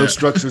 Yeah. Those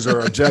structures are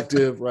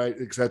objective, right,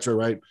 et cetera,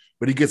 right?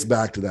 But he gets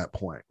back to that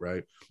point,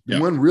 right? Yeah.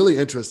 One really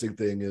interesting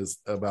thing is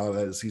about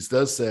it is he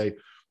does say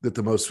that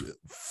the most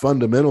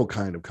fundamental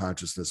kind of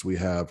consciousness we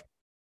have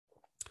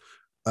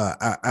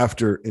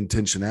after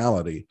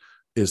intentionality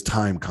is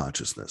time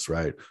consciousness,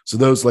 right? So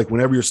those, like,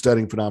 whenever you're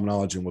studying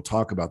phenomenology, and we'll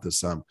talk about this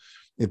some,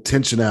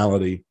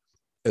 intentionality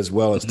as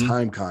well as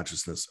time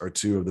consciousness are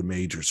 2 of the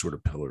major sort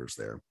of pillars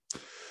there.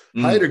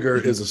 Heidegger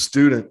is a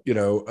student,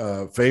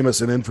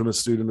 famous and infamous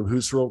student of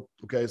Husserl.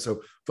 Okay,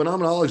 so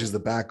phenomenology is the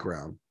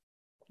background.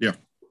 Yeah,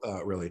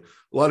 really.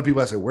 A lot of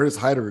people ask, where does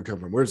Heidegger come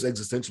from? Where does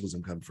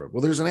existentialism come from?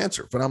 Well, there's an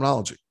answer: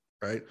 phenomenology,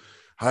 right?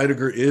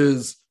 Heidegger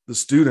is the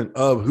student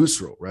of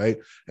Husserl, right?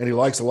 And he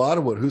likes a lot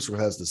of what Husserl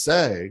has to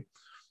say,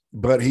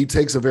 but he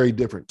takes a very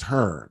different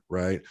turn,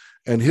 right?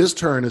 And his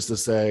turn is to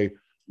say,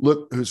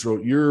 look,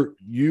 Husserl,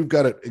 you've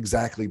got it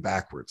exactly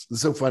backwards.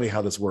 It's so funny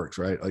how this works,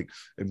 right? Like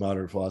in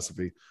modern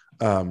philosophy,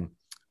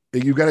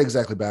 you've got it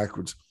exactly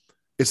backwards.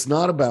 It's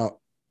not about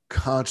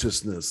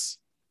consciousness.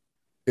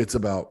 It's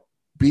about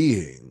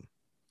being.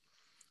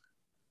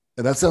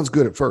 And that sounds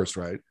good at first,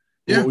 right?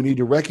 Yeah. What we need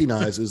to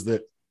recognize is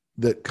that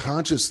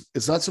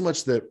it's not so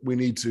much that we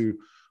need to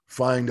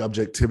find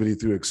objectivity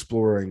through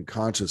exploring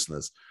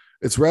consciousness.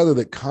 It's rather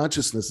that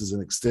consciousness is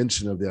an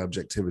extension of the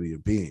objectivity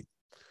of being.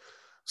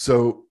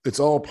 So it's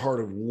all part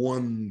of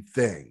one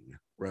thing,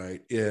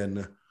 right,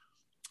 in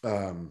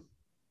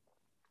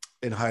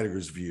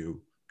Heidegger's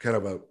view, kind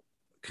of a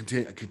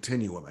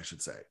continuum, I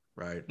should say,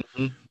 right?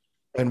 Mhm.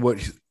 And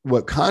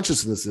what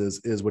consciousness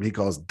is what he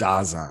calls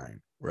Dasein,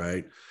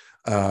 right?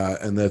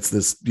 And that's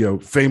this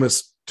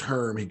famous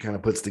term he kind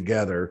of puts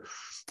together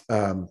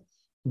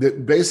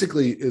that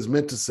basically is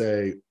meant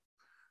to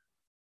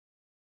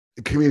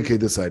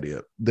communicate this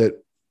idea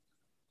that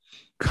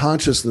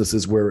consciousness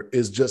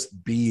is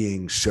just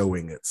being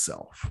showing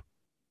itself,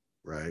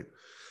 right?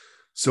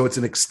 So it's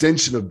an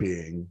extension of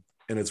being,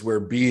 and it's where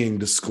being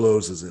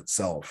discloses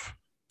itself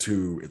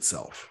to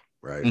itself,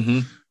 right?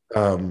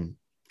 Mm-hmm.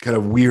 Kind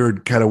of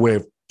weird kind of way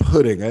of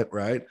putting it,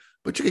 right?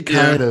 But you can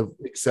kind of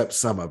accept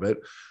some of it.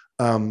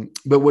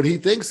 But what he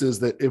thinks is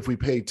that if we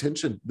pay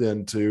attention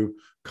then to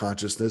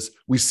consciousness,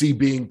 we see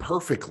being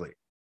perfectly,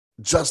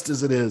 just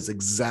as it is,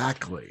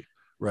 exactly,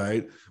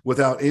 right?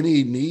 Without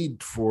any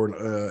need for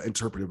an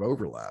interpretive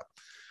overlap.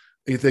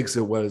 He thinks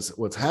that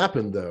what's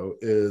happened, though,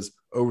 is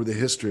over the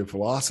history of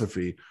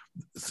philosophy,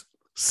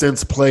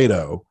 since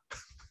Plato,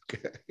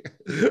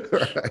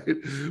 right?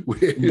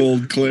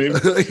 Bold claim.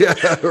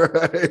 Yeah,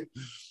 right.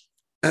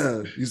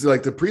 You see,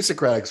 like the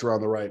pre-Socratics were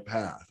on the right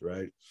path,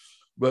 right?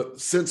 But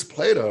since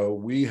Plato,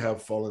 we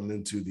have fallen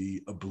into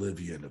the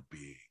oblivion of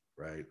being,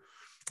 right?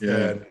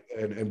 Yeah.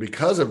 And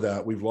because of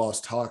that, we've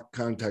lost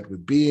contact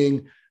with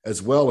being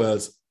as well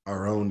as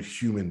our own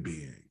human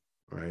being,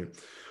 right?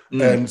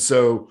 And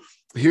so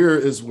here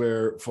is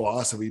where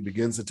philosophy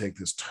begins to take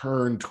this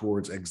turn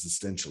towards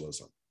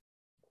existentialism,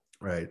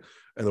 right?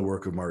 And the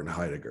work of Martin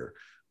Heidegger.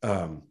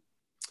 Again,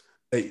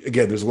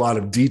 there's a lot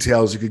of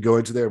details you could go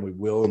into there, and we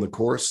will in the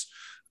course.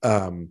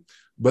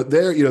 But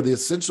there, the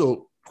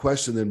essential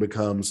question then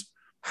becomes,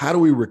 how do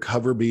we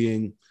recover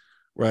being,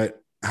 right?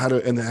 How do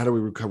we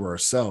recover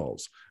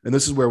ourselves? And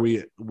this is where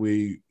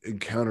we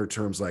encounter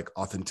terms like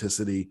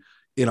authenticity,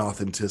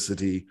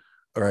 inauthenticity,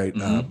 right?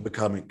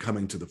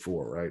 Coming to the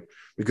fore, right?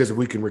 Because if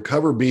we can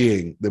recover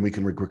being, then we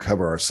can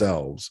recover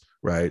ourselves,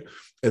 right?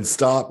 And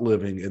stop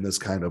living in this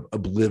kind of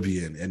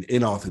oblivion and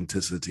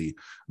inauthenticity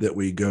that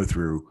we go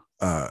through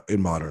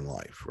in modern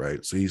life,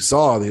 right? So he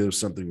saw there was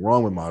something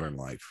wrong with modern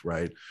life,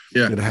 right?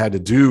 Yeah. It had to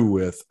do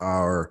with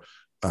our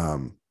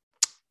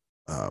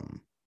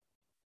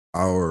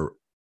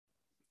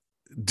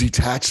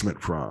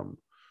detachment from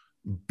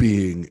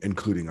being,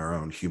 including our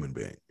own human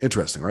being.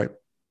 Interesting, right?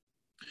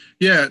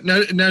 Yeah.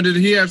 Now, did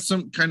he have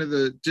some kind of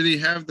did he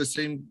have the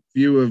same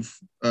view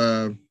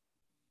of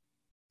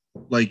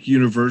like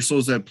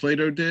universals that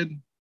Plato did?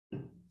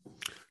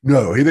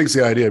 No, he thinks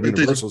the idea of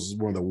universals is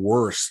one of the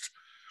worst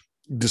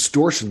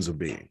distortions of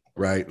being,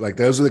 right? Like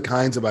those are the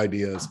kinds of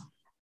ideas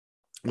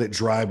that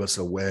drive us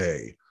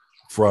away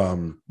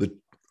from the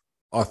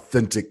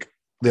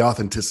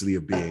authenticity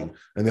of being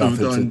and the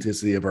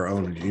authenticity of our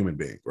own human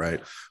being,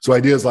 right? So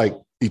ideas like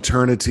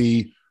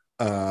eternity,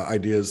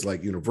 ideas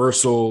like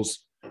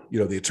universals,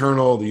 the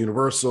eternal, the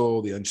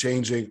universal, the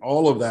unchanging,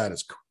 all of that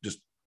is just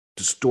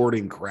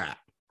distorting crap,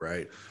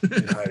 right?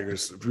 In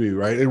Heidegger's view,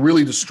 right? It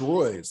really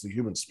destroys the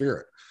human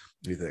spirit,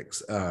 he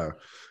thinks.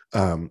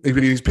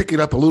 He's picking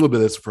up a little bit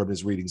of this from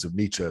his readings of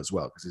Nietzsche as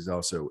well, because he's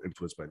also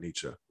influenced by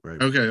Nietzsche,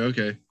 right?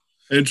 Okay.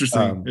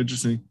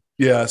 Interesting.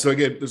 Yeah. So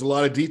again, there's a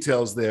lot of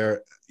details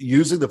there.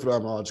 Using the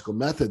phenomenological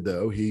method,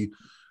 though, he,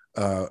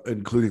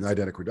 including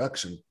eidetic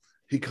reduction,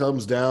 he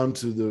comes down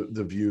to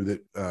the view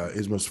that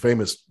his most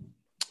famous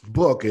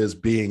book is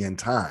Being in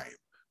Time,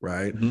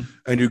 right? Mm-hmm.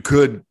 And you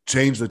could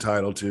change the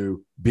title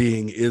to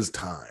Being is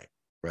Time,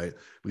 right?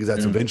 Because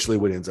that's eventually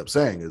what he ends up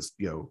saying is,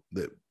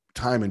 that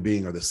time and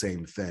being are the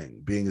same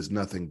thing. Being is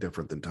nothing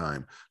different than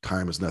time.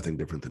 Time is nothing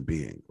different than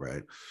being,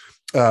 right?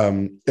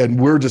 And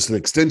we're just an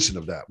extension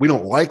of that. We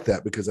don't like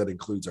that because that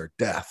includes our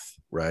death,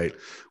 right?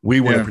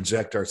 We want to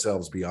project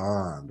ourselves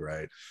beyond,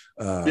 right?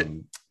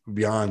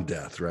 Beyond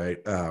death,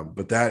 right?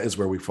 But that is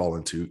where we fall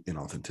into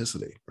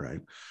inauthenticity, right?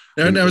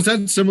 Now, is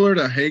that similar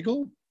to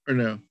Hegel or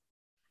no?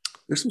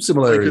 There's some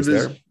similarities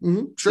there.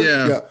 Mm-hmm. Sure.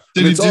 Yeah.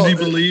 Did he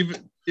believe?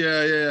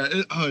 Yeah.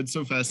 It's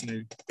so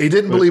fascinating. He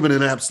didn't believe in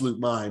an absolute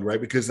mind,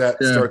 right? Because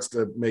that starts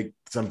to make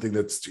something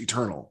that's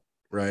eternal,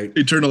 right?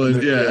 Eternal,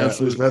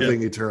 absolutely. There's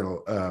nothing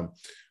eternal.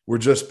 We're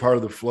just part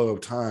of the flow of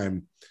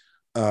time,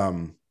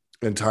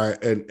 and time,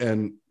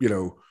 and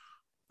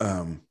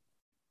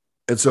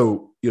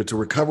so to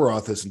recover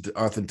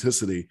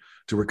authenticity,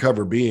 to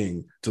recover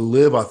being, to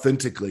live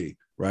authentically,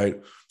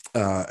 right,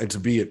 and to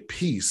be at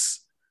peace,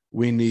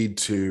 we need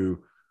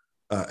to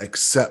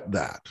accept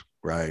that,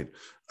 right?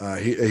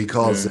 He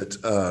calls it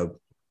to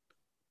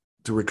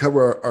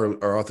recover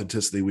our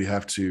authenticity. We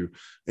have to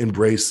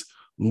embrace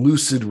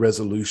lucid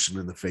resolution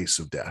in the face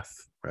of death,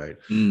 right?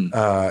 And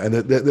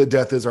that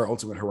death is our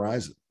ultimate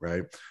horizon,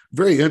 right?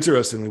 Very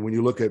interestingly, when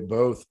you look at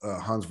both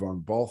Hans von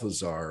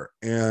Balthasar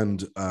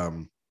and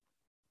I'm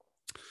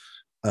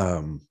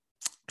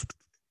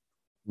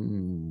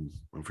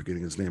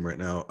forgetting his name right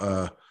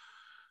now.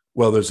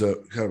 Well, there's a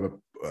kind of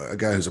a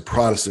guy who's a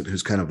Protestant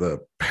who's kind of a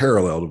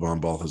parallel to von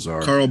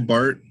Balthasar. Karl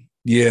Barth.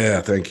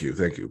 Yeah, thank you,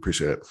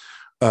 appreciate it.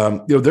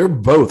 They're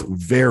both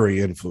very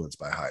influenced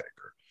by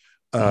Heidegger.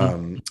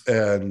 and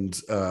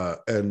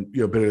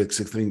Benedict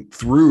XVI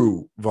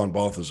through von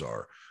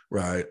Balthasar,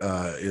 right,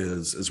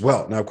 is as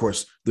well. Now, of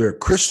course, they're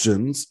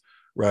Christians,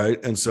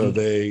 right, and so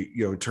they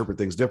interpret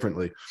things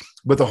differently.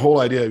 But the whole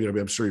idea,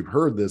 I'm sure you've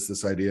heard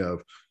this idea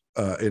of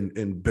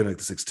in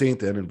Benedict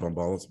XVI and in von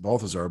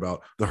Balthasar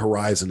about the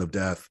horizon of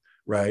death,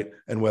 right,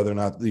 and whether or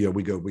not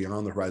we go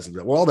beyond the horizon of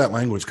death. Well, all that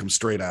language comes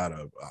straight out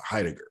of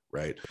Heidegger,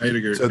 right?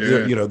 Heidegger. So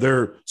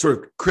they're sort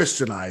of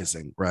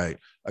Christianizing, right,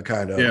 a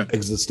kind of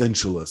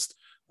existentialist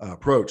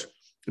approach.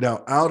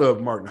 Now, out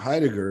of Martin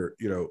Heidegger,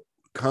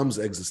 comes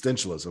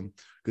existentialism,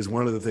 because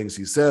one of the things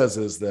he says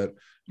is that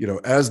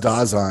as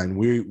Dasein,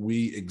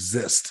 we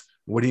exist.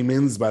 What he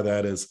means by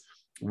that is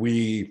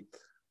we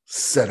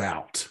set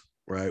out,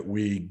 right?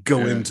 We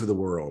go into the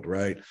world,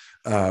 right?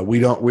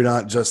 We're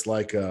not just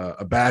like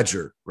a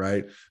badger,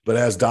 right? But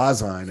as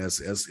Dasein,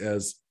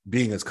 as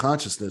being as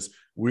consciousness,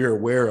 we're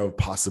aware of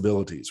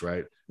possibilities,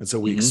 right? And so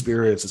we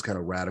experience this kind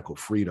of radical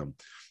freedom.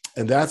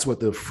 And that's what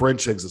the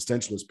French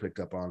existentialists picked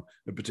up on,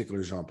 in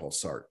particular Jean-Paul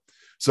Sartre.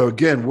 So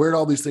again, where did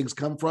all these things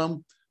come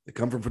from? They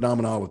come from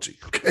phenomenology,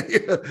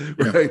 okay?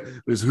 Right?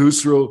 There's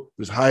Husserl,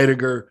 there's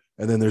Heidegger,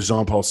 and then there's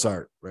Jean-Paul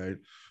Sartre, right?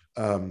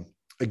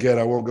 Again,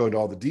 I won't go into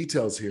all the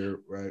details here,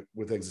 right,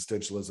 with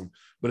existentialism,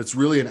 but it's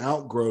really an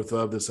outgrowth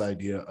of this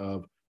idea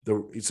of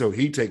so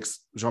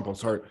Jean-Paul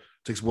Sartre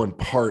takes one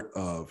part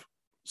of,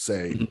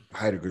 say,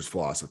 Heidegger's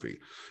philosophy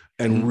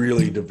and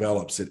really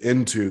develops it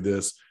into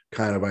this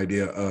kind of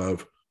idea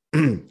of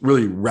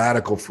really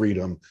radical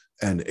freedom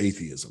and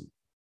atheism.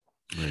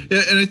 Right.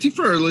 Yeah, and I think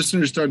for our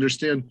listeners to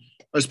understand,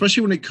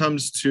 especially when it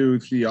comes to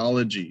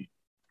theology,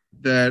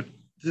 that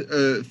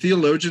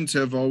theologians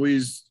have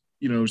always,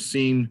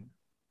 seen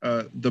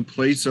the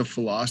place of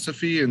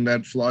philosophy, and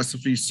that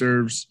philosophy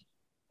serves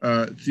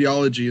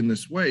theology in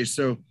this way.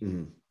 So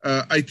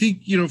I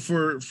think,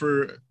 for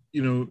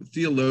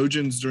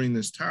theologians during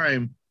this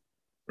time,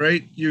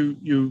 right,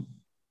 you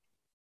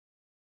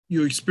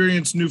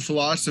experience new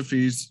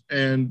philosophies,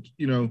 and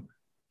you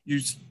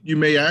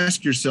may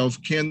ask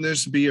yourself, can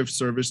this be of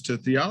service to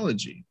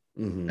theology?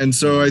 And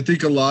so I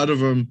think a lot of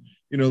them,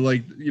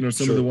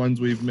 some of the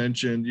ones we've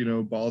mentioned,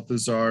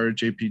 Balthasar,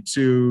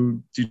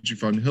 JP2, Dietrich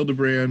von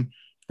Hildebrand,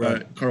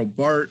 Karl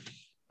Barth,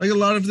 like a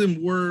lot of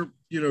them were,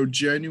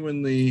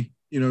 genuinely,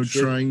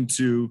 trying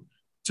to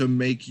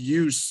make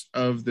use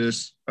of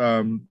this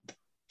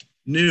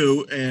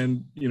new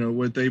and,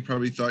 what they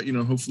probably thought,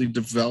 hopefully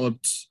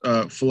developed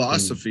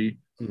philosophy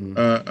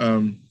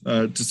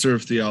to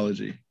serve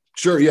theology.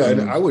 Sure. Yeah.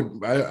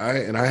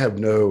 And I have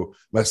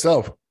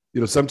myself,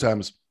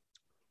 sometimes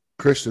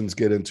Christians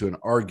get into an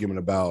argument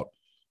about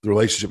the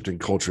relationship between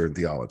culture and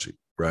theology,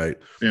 right?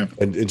 Yeah.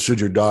 And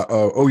should your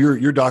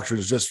doctrine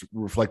is just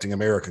reflecting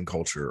American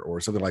culture or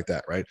something like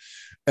that, right?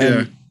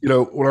 And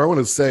what I want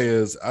to say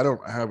is I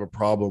don't have a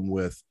problem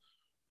with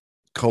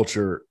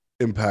culture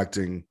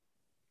impacting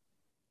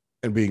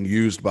and being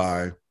used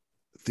by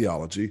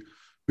theology,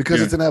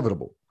 because it's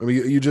inevitable. I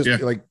mean, you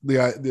just like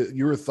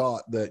your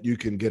thought that you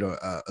can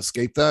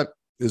escape that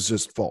is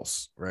just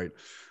false, right?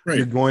 Right.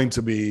 You're going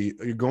to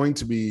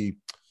be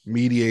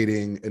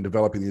mediating and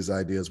developing these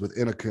ideas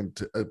within a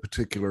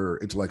particular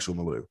intellectual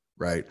milieu,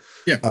 right?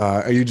 Yeah.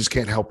 And you just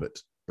can't help it,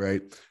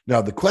 right?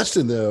 Now, the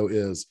question though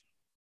is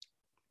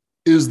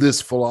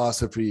this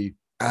philosophy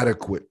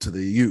adequate to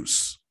the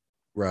use?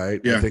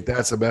 Right. Yeah. I think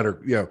that's a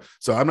better,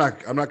 so I'm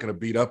not going to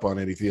beat up on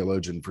any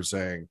theologian for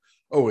saying,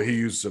 oh, he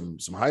used some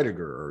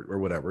Heidegger or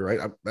whatever, right?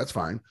 That's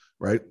fine,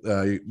 right?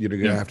 You're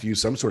going to have to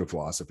use some sort of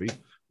philosophy.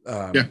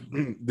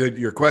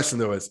 Your question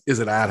though is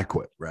it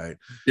adequate, right?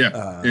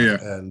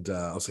 And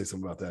I'll say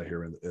something about that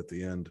here at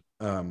the end.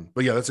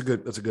 But yeah, that's a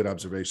good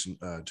observation,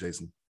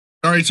 Jason.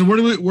 All right, so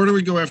where do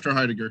we go after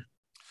Heidegger?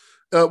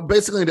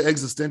 Basically into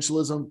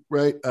existentialism,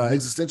 right?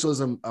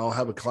 Existentialism, I'll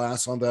have a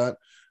class on that.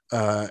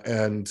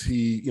 And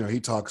he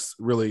talks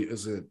really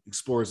as it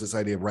explores this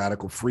idea of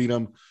radical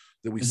freedom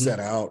that we set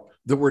out,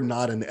 that we're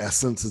not in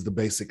essence, is the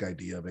basic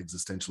idea of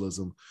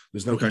existentialism.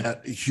 There's no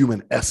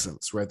human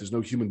essence, right? There's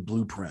no human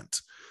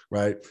blueprint,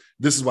 right?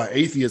 This is why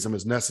atheism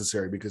is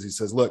necessary, because he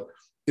says, look,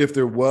 if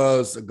there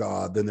was a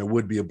God, then there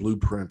would be a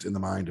blueprint in the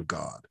mind of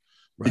God,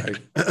 right?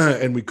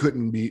 And we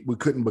couldn't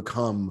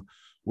become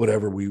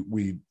whatever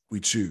we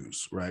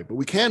choose, right? But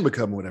we can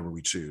become whatever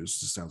we choose.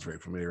 This sounds very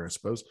familiar, I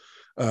suppose,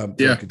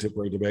 to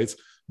contemporary debates,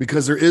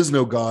 because there is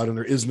no God and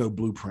there is no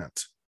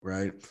blueprint,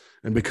 right?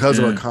 And because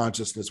of our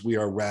consciousness, we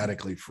are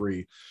radically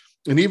free.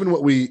 And even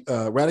what we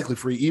radically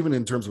free, even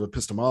in terms of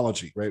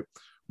epistemology, right?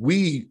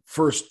 We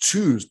first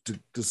choose to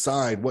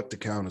decide what to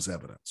count as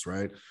evidence,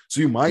 right? So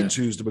you might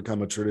choose to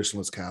become a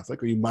traditionalist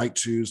Catholic, or you might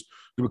choose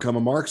to become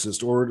a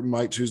Marxist, or you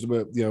might choose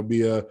to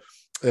be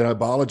in a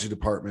biology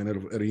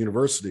department at a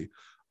university.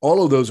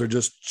 All of those are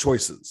just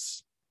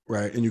choices,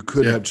 right? And you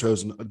could have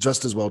chosen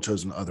just as well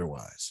chosen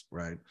otherwise,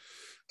 right?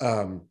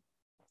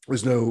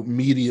 There's no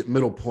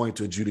middle point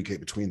to adjudicate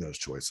between those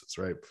choices,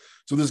 right?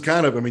 So there's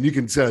kind of, you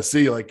can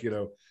see like,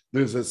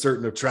 there's a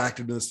certain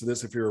attractiveness to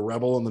this if you're a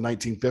rebel in the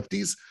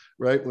 1950s,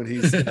 right? When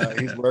he's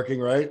working,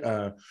 right?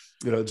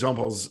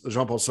 Jean-Paul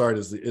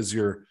Sartre is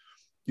your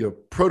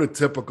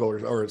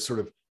prototypical or sort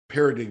of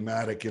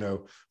paradigmatic,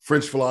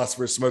 French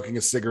philosopher smoking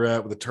a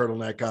cigarette with a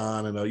turtleneck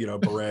on and a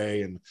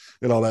beret and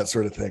all that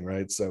sort of thing,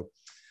 right? So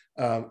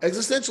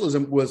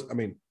existentialism was,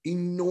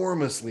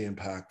 enormously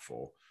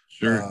impactful.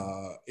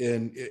 Sure.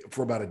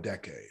 For about a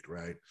decade,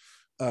 right?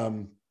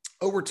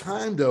 Over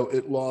time, though,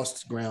 it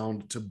lost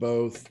ground to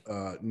both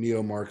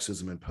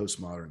neo-Marxism and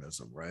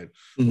postmodernism, right?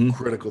 Mm-hmm.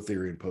 Critical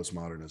theory and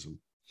postmodernism.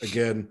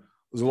 Again,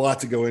 there's a lot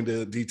to go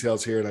into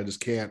details here, and I just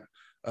can't.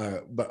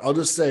 But I'll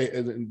just say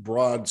in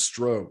broad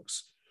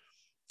strokes,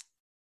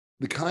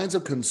 the kinds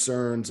of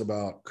concerns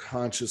about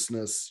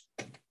consciousness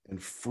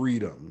and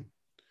freedom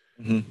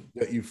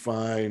that you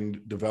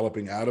find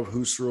developing out of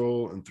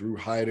Husserl and through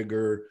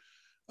Heidegger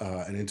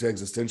and into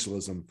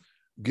existentialism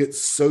get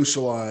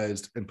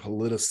socialized and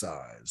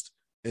politicized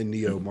in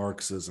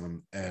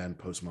neo-Marxism and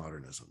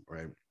postmodernism,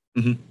 right?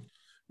 Mm-hmm.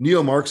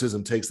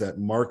 Neo-Marxism takes that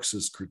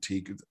Marxist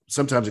critique.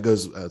 Sometimes it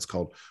goes, it's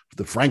called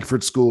the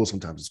Frankfurt School.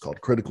 Sometimes it's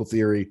called critical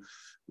theory,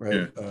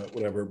 right? Yeah.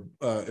 Whatever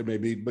it may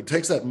be, but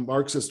takes that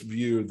Marxist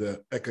view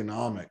that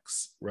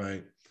economics,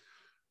 right?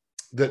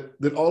 That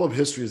all of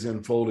history is the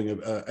unfolding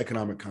of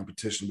economic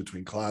competition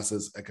between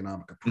classes,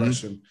 economic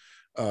oppression,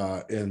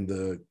 and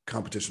the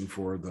competition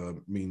for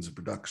the means of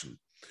production.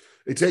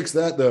 It takes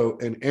that, though,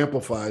 and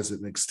amplifies it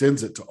and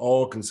extends it to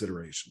all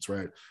considerations,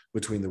 right?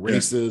 Between the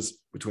races,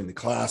 between the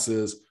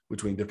classes,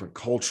 between different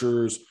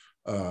cultures,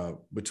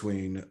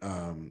 between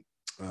men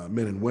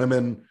and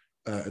women,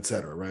 et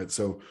cetera, right?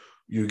 So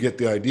you get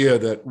the idea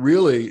that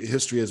really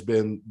history has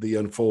been the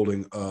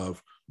unfolding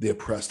of the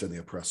oppressed and the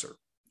oppressor,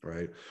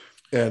 right?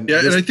 And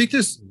I think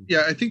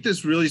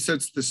this really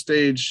sets the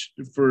stage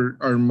for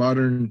our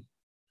modern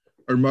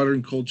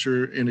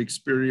culture and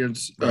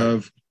experience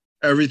of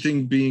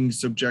everything being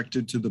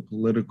subjected to the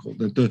political,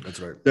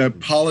 that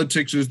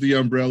politics is the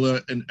umbrella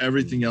and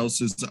everything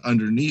else is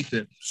underneath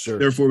it. Sure.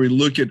 Therefore, we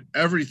look at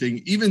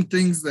everything, even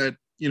things that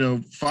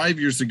 5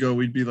 years ago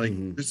we'd be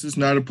like, this is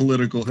not a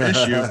political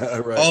issue.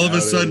 Right, all of a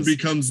sudden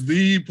becomes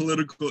the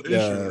political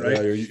issue, right?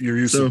 Yeah, your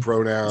use of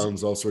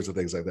pronouns, all sorts of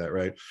things like that,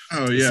 right?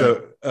 Oh yeah.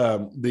 So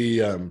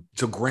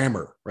so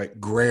grammar, right?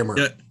 Grammar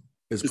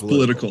is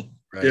political,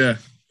 right? Yeah.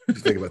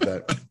 Just think about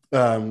that.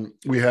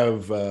 We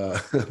have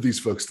these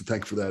folks to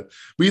thank for that.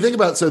 But you think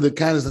about the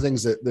kinds of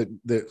things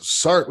that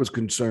Sartre was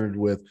concerned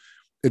with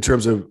in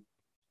terms of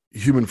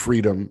human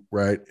freedom,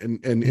 right?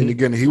 And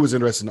again, he was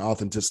interested in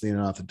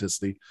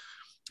authenticity.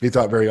 He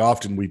thought very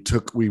often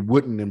we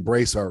wouldn't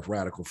embrace our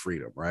radical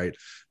freedom, right?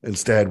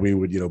 Instead, we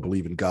would,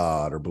 believe in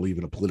God or believe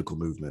in a political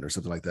movement or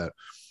something like that.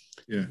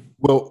 Yeah.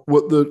 Well,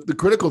 what the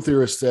critical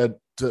theorist said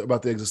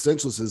about the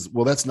existentialists is,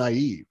 well, that's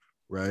naive,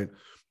 right?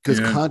 Because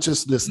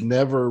consciousness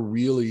never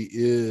really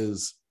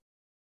is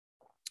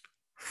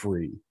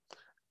free.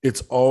 It's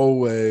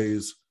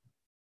always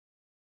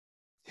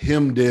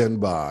hemmed in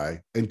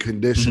by and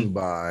conditioned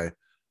by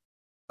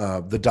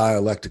the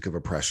dialectic of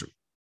oppression.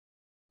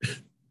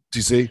 Do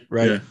you see?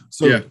 Right. Yeah.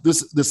 So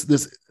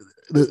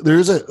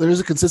there's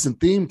a consistent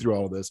theme through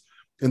all of this,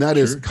 and that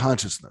is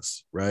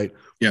consciousness, right?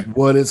 Yeah.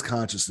 What is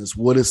consciousness?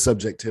 What is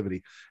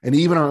subjectivity? And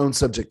even our own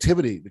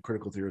subjectivity, the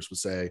critical theorists would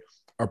say,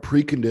 are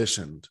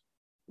preconditioned,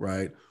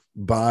 right,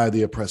 by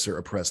the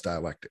oppressor-oppressed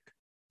dialectic,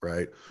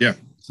 right? Yeah.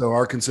 So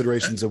our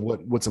considerations of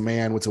what's a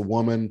man, what's a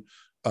woman,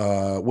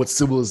 what's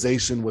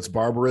civilization, what's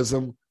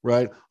barbarism,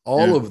 right?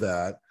 All of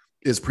that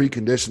is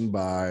preconditioned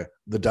by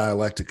the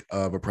dialectic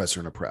of oppressor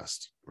and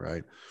oppressed,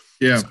 right?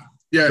 Yeah.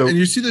 So, and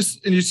you see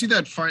this, and you see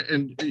that,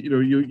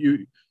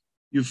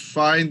 you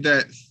find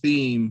that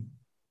theme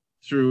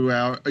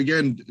throughout.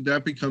 Again,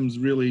 that becomes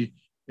really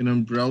an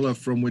umbrella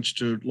from which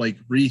to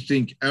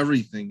rethink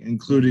everything,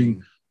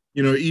 including,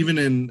 even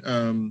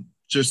in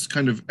just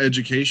kind of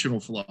educational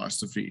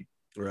philosophy.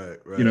 Right.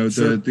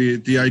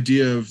 The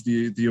idea of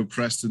the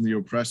oppressed and the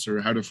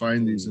oppressor, how to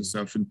find these and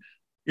stuff, and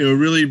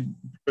really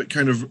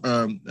kind of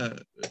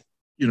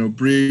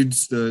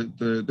breeds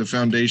the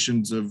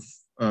foundations of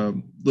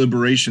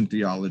liberation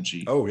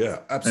theology. Oh yeah,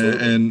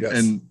 absolutely.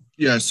 And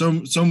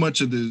so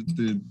much of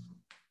the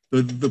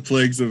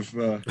plagues of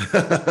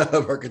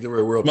our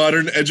contemporary world,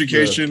 modern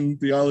education,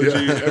 theology,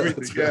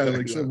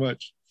 everything. So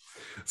much.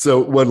 So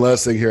one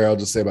last thing here, I'll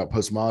just say about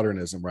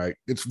postmodernism, right?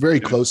 It's very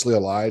closely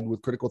allied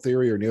with critical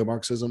theory or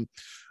neo-Marxism.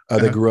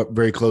 They grew up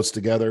very close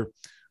together.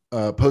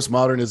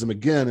 Postmodernism,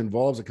 again,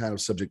 involves a kind of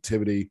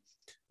subjectivity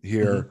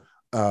here.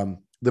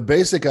 The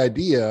basic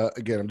idea,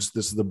 again, this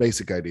is the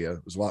basic idea.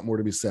 There's a lot more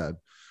to be said.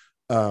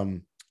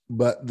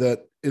 But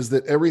that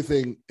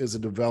everything is a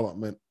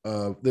development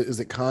is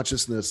that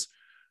consciousness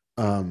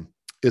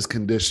is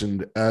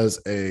conditioned as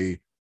a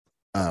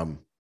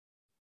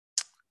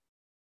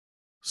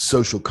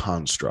social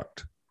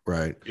construct,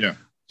 right? Yeah.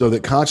 So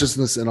that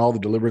consciousness and all the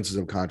deliverances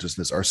of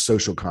consciousness are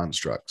social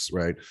constructs,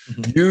 right?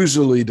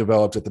 Usually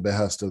developed at the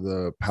behest of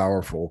the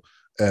powerful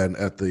and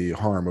at the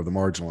harm of the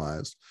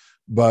marginalized.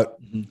 But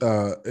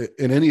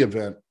in any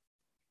event,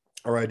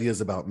 our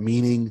ideas about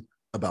meaning,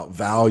 about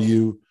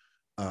value,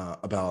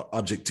 about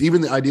object,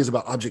 even the ideas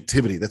about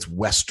objectivity. That's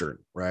Western,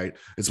 right?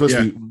 It's supposed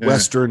to be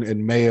Western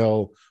and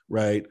male,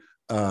 right?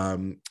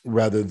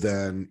 Rather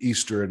than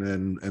Eastern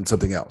and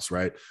something else,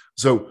 right?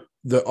 So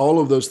all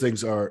of those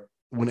things are,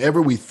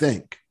 whenever we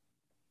think,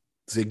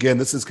 see, again,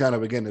 this is kind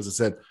of, again, as I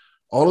said,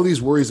 all of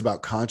these worries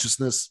about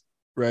consciousness,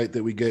 right,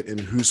 that we get in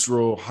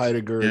Husserl,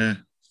 Heidegger,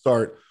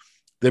 Sartre,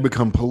 they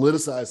become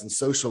politicized and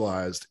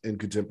socialized in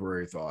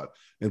contemporary thought,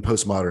 in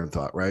postmodern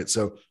thought, right?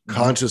 So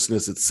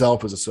consciousness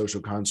itself is a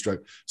social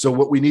construct. So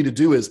what we need to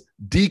do is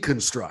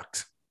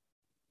deconstruct,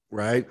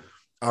 right,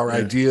 our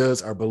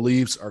ideas, our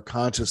beliefs, our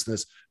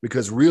consciousness,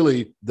 because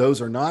really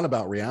those are not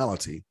about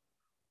reality,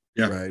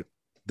 right?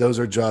 Those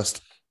are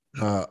just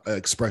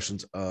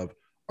expressions of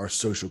our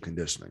social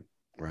conditioning,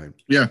 right?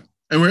 Yeah,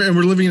 and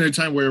we're living in a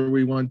time where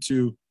we want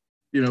to,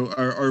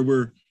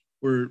 we're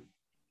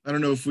I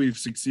don't know if we've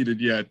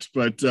succeeded yet,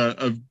 but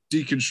of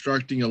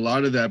deconstructing a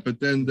lot of that. But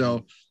then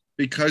though,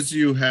 because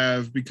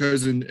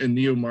in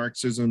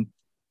neo-Marxism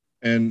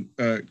and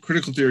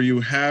critical theory, you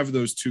have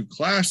those two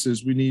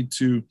classes, we need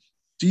to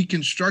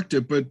deconstruct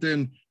it, but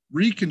then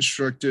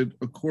reconstruct it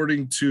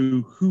according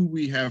to who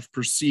we have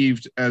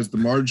perceived as the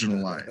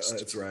marginalized.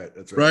 That's right.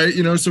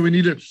 Right. So we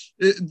need to,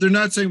 they're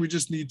not saying we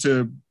just need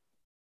to,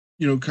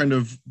 kind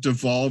of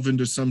devolve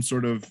into some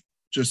sort of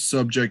just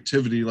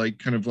subjectivity, like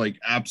kind of like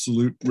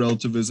absolute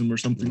relativism or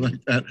something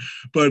like that,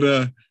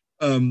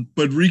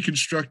 but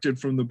reconstruct it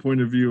from the point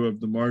of view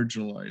of the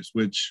marginalized,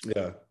 which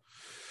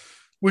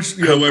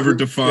however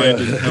defined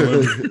and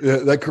however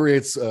that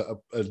creates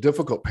a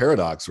difficult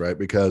paradox, right?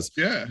 Because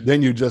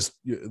then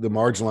the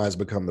marginalized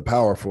become the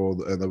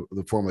powerful, and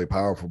the formerly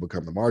powerful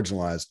become the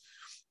marginalized.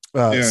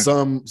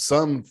 Some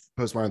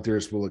postmodern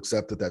theorists will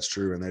accept that that's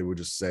true, and they would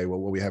just say, well,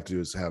 what we have to do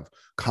is have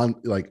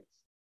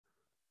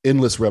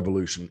endless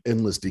revolution,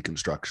 endless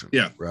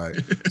deconstruction. Right.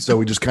 So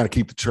we just kind of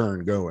keep the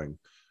churn going.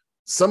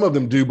 Some of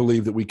them do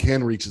believe that we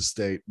can reach a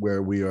state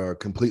where we are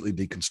completely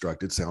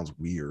deconstructed. Sounds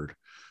weird,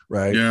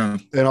 right? Yeah.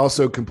 And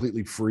also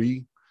completely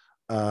free.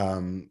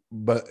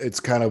 But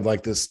it's kind of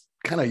like this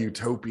kind of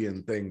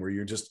utopian thing where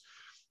you're just,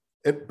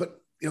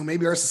 but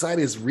maybe our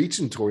society is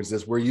reaching towards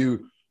this, where you're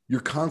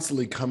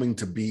constantly coming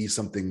to be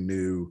something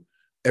new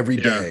every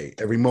day,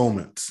 every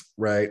moment,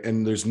 right?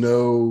 And there's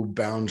no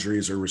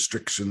boundaries or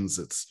restrictions.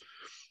 It's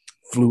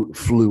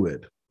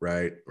fluid,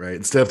 right?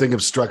 Instead of thinking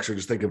of structure,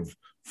 just think of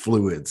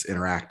fluids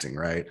interacting,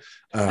 right?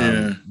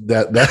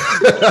 That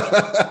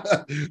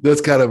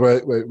that's kind of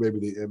right, maybe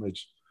the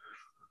image.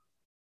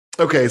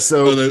 Okay,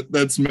 so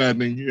that's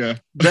maddening. Yeah,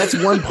 that's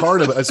one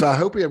part of it. So I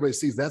hope everybody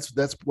sees that's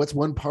what's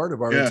one part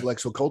of our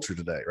intellectual culture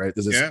today, right?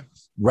 There's this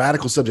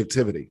radical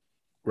subjectivity,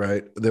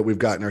 right, that we've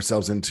gotten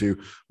ourselves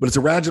into, but it's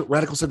a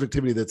radical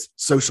subjectivity that's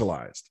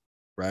socialized,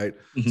 right?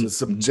 So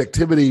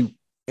subjectivity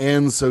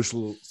and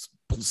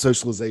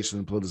socialization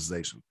and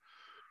politicization.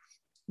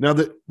 Now,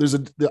 there's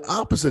the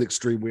opposite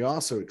extreme we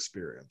also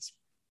experience,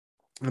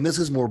 and this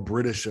is more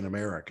British and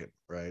American,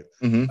 right?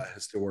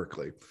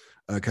 Historically,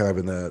 kind of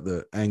in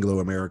the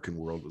Anglo-American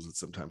world, as it's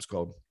sometimes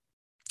called,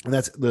 and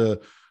that's the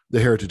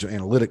heritage of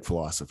analytic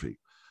philosophy,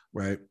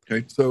 right?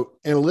 Okay. So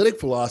analytic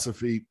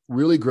philosophy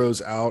really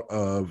grows out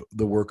of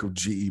the work of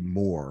G.E.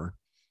 Moore,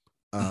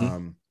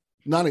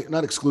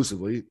 not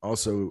exclusively,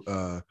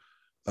 also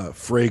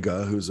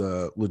Frege, who's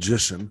a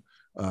logician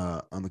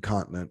on the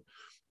continent.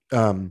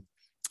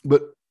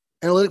 But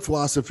analytic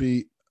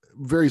philosophy,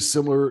 very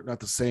similar, not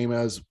the same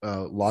as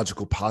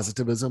logical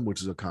positivism,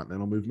 which is a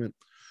continental movement,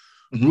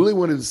 really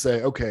wanted to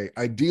say, okay,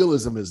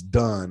 idealism is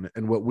done,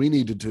 and what we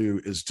need to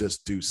do is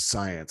just do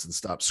science and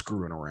stop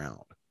screwing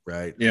around,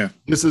 right? Yeah.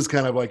 This is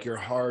kind of like your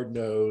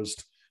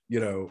hard-nosed,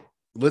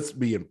 let's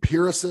be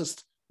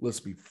empiricist, let's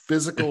be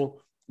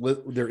physical.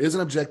 There is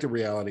an objective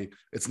reality.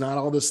 It's not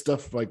all this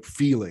stuff like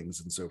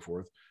feelings and so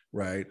forth.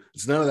 Right.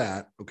 It's none of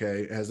that.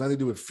 Okay. It has nothing to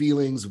do with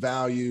feelings,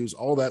 values,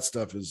 all that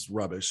stuff is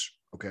rubbish.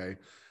 Okay.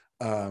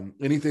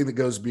 Anything that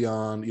goes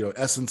beyond,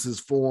 essences,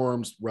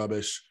 forms,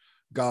 rubbish,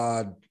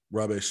 God,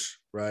 rubbish.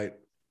 Right.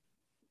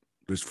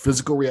 There's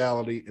physical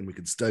reality, and we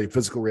can study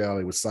physical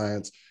reality with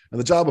science. And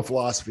the job of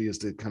philosophy is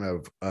to kind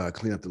of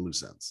clean up the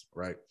loose ends.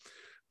 Right.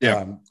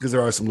 Yeah. Because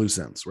there are some loose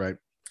ends. Right.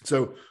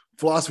 So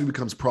philosophy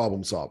becomes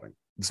problem solving.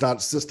 It's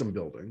not system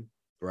building.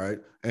 Right.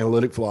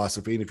 Analytic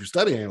philosophy. And if you're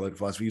studying analytic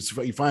philosophy,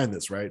 you find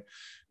this, right?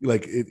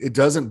 Like it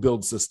doesn't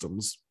build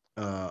systems,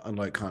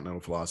 unlike continental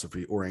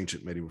philosophy or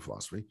ancient medieval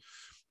philosophy.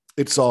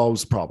 It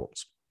solves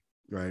problems.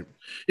 Right.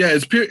 Yeah.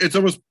 It's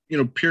almost,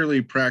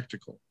 purely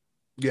practical.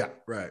 Yeah.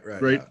 Right. Yeah.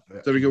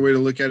 Is that a good way to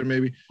look at it?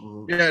 Maybe.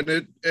 Yeah.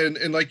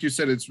 And like you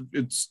said,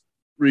 it's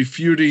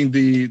refuting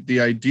the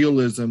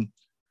idealism.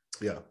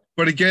 Yeah.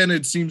 But again,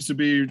 it seems to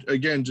be,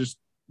 just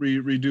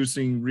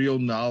reducing real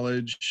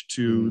knowledge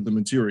to the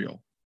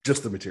material.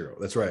 Just the material.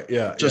 That's right.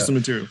 Yeah. Just the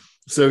material.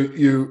 So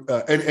you,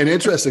 and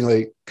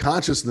interestingly,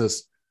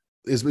 consciousness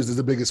is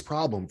the biggest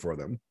problem for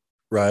them.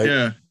 Right.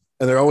 Yeah.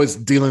 And they're always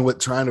dealing with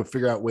trying to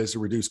figure out ways to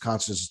reduce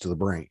consciousness to the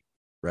brain.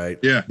 right?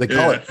 Yeah. They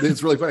call it,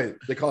 it's really funny.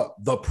 They call it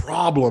the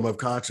problem of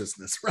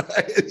consciousness,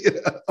 right?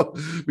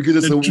 Because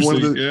it's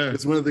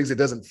it's one of the things that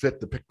doesn't fit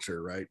the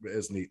picture, right?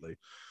 As neatly.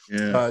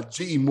 Yeah.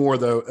 G.E. Moore,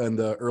 though, in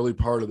the early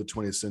part of the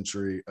 20th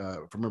century, if I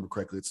remember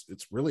correctly,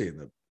 it's really in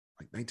the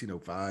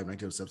 1905,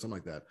 1907, something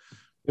like that.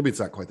 Maybe it's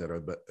not quite that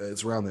old, but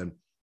it's around then.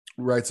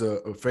 Writes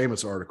a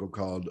famous article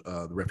called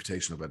 "The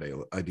Reputation of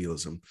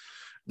Idealism,"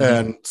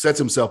 and sets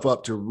himself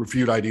up to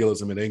refute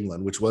idealism in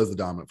England, which was the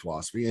dominant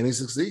philosophy, and he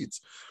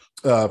succeeds.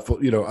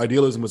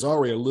 Idealism was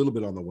already a little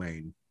bit on the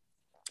wane,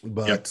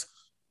 but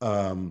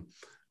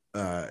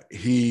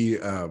he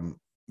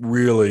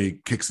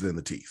really kicks it in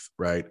the teeth,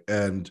 right?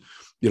 And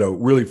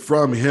really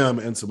from him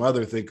and some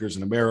other thinkers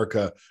in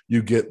America,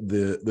 you get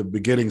the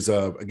beginnings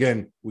of,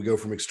 again, we go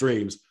from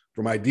extremes,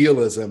 from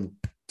idealism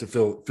to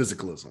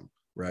physicalism,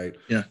 right?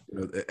 Yeah.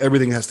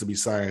 Everything has to be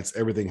science,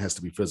 everything has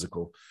to be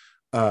physical.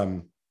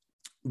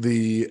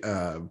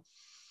 The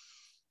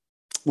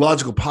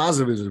logical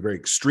positivism is a very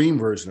extreme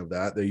version of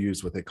that. They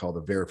use what they call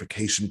the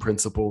verification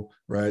principle,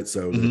 right?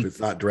 So if it's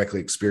not directly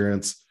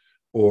experienced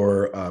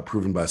or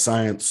proven by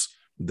science,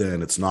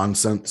 then it's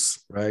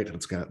nonsense, right?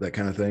 It's kind of that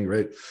kind of thing,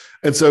 right?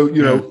 And so,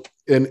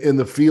 in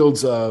the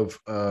fields of,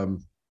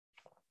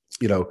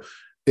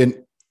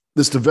 in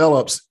this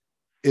develops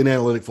in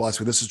analytic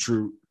philosophy. This is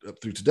true up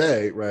through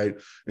today, right?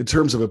 In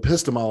terms of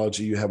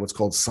epistemology, you have what's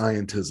called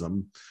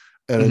scientism,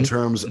 and in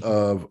terms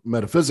of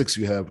metaphysics,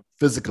 you have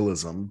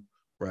physicalism,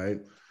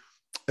 right?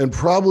 And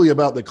probably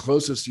about the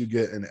closest you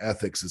get in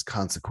ethics is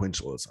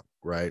consequentialism,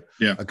 right?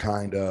 Yeah. A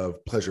kind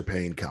of pleasure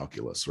pain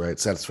calculus, right?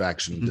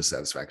 Satisfaction,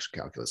 dissatisfaction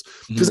calculus,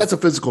 because that's a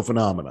physical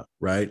phenomena,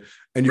 right?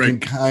 And you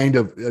can kind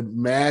of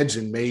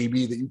imagine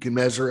maybe that you can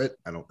measure it.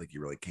 I don't think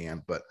you really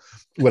can, but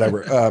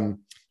whatever.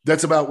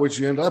 That's about what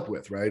you end up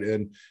with, right?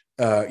 And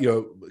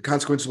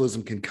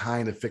consequentialism can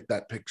kind of fit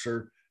that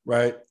picture,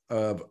 right?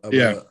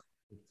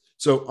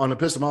 So on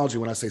epistemology,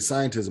 when I say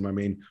scientism, I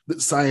mean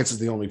that science is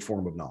the only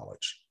form of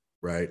knowledge,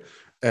 right?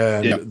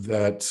 And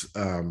that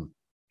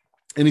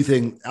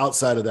anything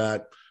outside of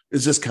that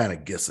is just kind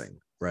of guessing,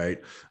 right?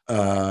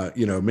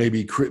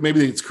 Maybe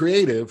it's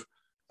creative,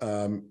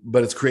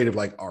 but it's creative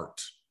like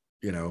art.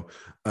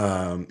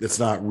 It's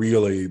not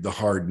really the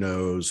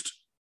hard-nosed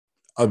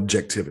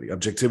objectivity.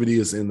 Objectivity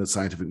is in the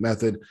scientific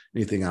method.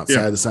 Anything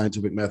outside the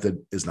scientific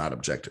method is not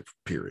objective,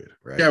 period.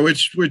 Right. Yeah,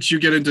 which you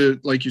get into,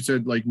 like you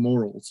said, like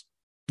morals.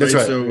 Right?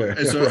 That's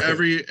right. So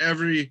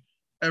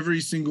every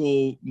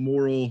single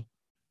moral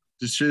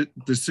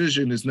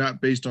decision is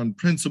not based on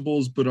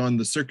principles, but on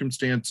the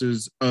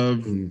circumstances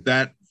of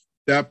that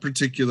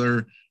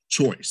particular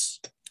choice.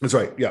 That's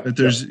right. Yeah. That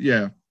there's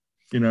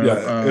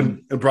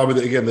and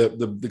probably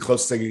the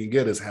closest thing you can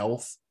get is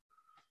health.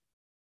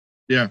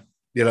 Yeah.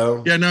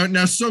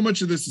 Now so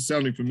much of this is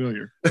sounding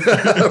familiar. Right.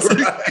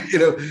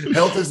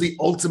 Health is the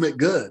ultimate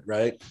good,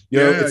 right?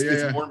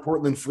 It's more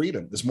important than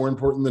freedom. It's more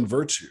important than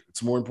virtue.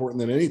 It's more important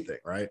than anything,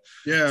 right?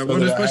 Yeah. So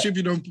especially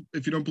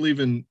if you don't believe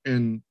in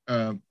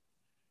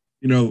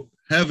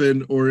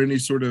heaven or any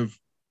sort of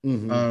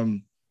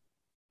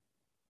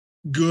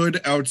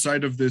good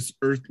outside of this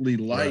earthly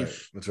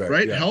life. Right. That's right.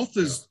 Right. Yeah.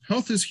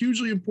 Health is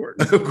hugely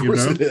important. Of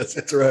course it is.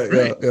 That's right.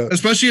 Yeah.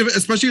 Especially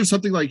if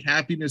something like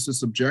happiness is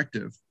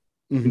subjective.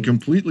 And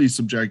completely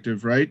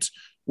subjective, right?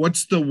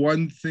 What's the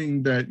one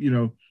thing that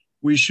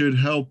we should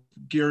help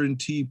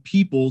guarantee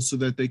people so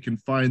that they can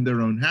find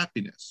their own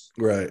happiness?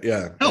 Right.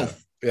 Yeah.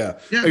 Health. Yeah.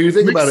 And you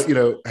think about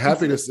it,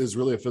 happiness is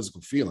really a physical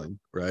feeling,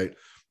 right?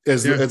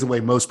 As the way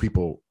most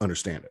people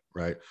understand it,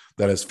 right?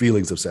 That is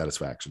feelings of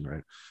satisfaction,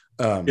 right?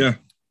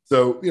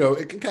 So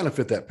it can kind of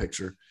fit that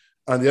picture.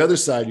 On the other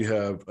side, you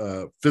have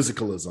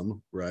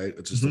physicalism, right?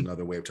 It's just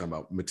another way of talking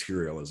about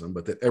materialism,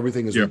 but that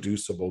everything is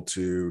reducible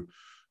to.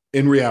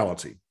 In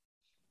reality,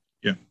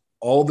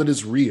 all that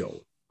is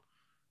real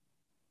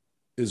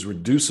is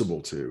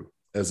reducible to,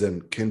 as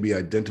in can be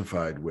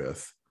identified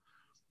with,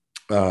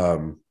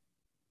 the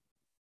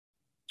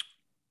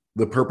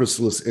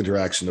purposeless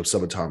interaction of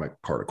subatomic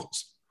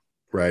particles,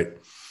 right?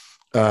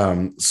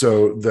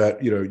 So that,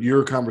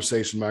 your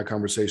conversation, my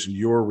conversation,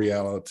 your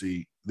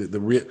reality,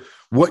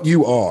 what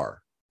you are,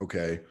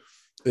 okay,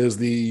 is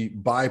the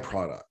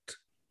byproduct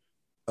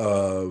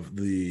of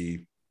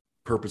the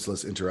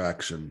purposeless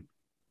interaction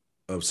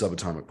of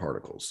subatomic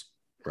particles,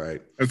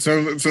 right? It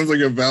sounds like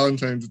a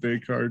Valentine's Day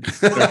card.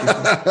 Like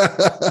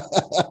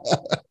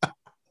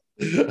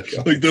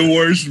the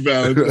worst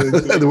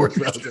Valentine's Day. The worst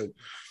Valentine's,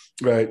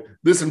 right?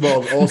 This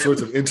involves all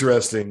sorts of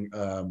interesting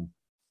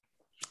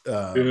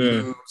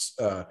moves.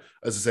 As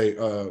I say,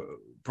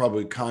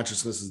 probably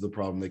consciousness is the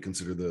problem they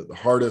consider the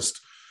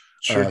hardest.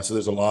 Sure. So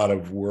there's a lot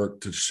of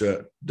work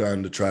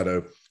done to try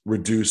to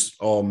reduce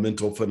all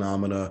mental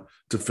phenomena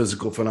to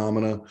physical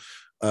phenomena.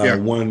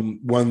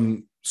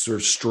 One sort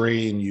of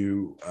strain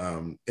you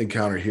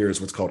encounter here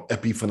is what's called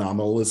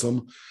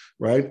epiphenomenalism,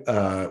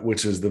 right?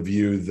 Which is the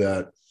view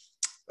that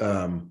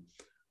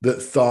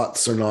that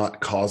thoughts are not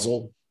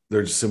causal;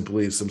 they're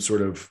simply some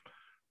sort of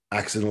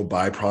accidental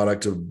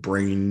byproduct of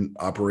brain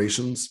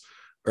operations.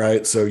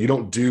 right? So you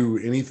don't do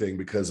anything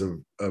because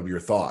of your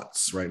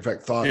thoughts, right? In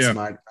fact, thoughts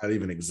might not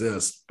even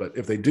exist, but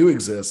if they do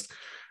exist,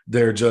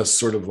 they're just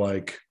sort of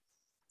like,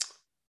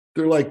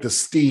 they're like the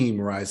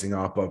steam rising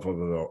up off of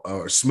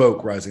or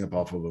smoke rising up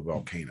off of a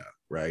volcano,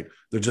 right?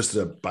 They're just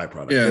a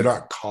byproduct. They're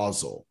not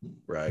causal,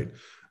 right?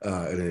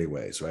 In any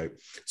ways, right?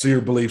 So your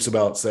beliefs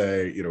about,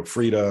 say,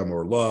 freedom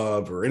or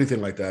love or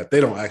anything like that,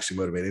 they don't actually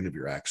motivate any of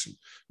your action,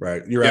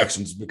 right? Your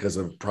actions because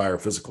of prior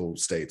physical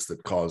states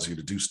that cause you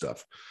to do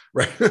stuff,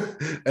 right?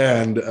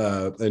 and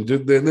then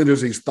there's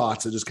these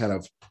thoughts that just kind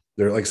of,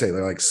 they're like, say,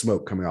 they're like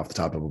smoke coming off the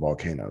top of a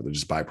volcano. They're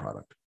just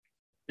byproduct.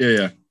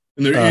 Yeah.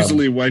 And they're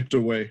easily wiped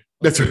away.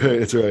 That's right.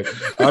 That's right.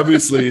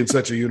 Obviously, in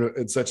such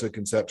a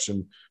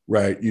conception,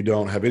 right, you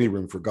don't have any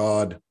room for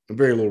God and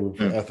very little room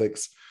for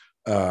ethics.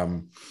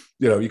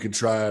 You can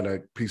try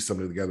to piece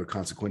something together,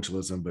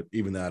 consequentialism, but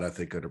even that, I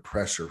think, under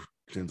pressure,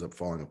 ends up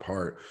falling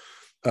apart.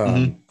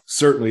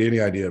 Certainly, any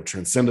idea of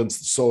transcendence,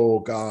 the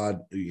soul, God,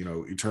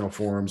 eternal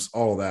forms,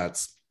 all of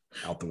that's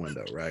out the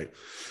window, right?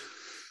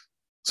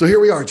 So here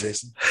we are,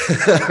 Jason.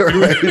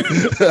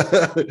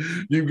 Right?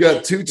 You've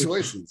got two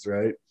choices,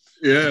 right?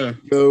 Yeah.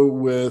 Go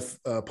with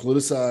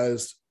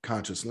politicized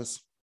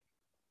consciousness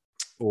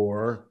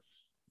or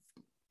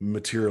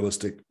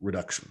materialistic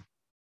reduction.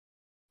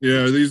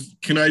 Yeah.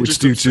 Which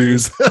do you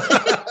choose?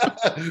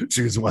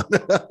 Choose one.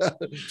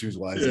 Choose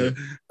wisely.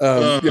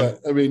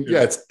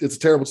 It's a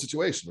terrible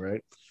situation,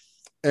 right?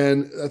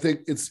 And I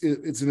think it's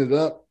ended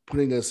up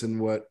putting us in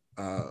what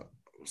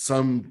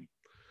some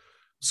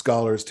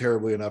scholars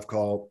terribly enough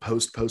call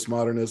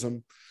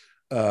postmodernism.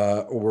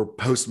 Or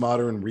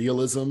postmodern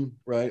realism,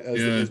 right,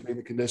 as being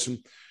the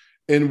condition,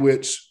 in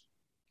which,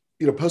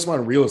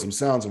 postmodern realism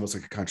sounds almost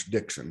like a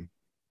contradiction,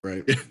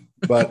 right?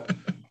 But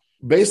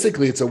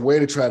basically, it's a way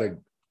to try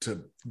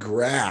to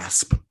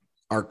grasp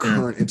our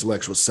current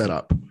intellectual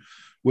setup,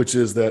 which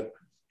is that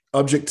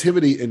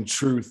objectivity and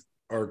truth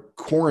are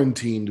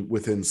quarantined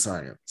within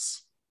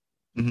science.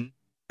 Mm-hmm.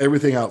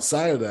 Everything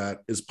outside of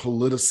that is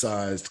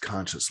politicized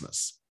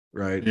consciousness,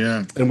 right?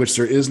 Yeah. In which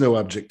there is no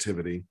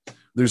objectivity.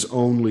 There's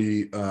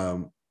only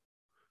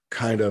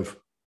kind of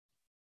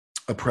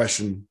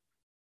oppression,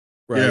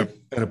 right? Yeah.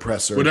 An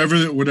oppressor.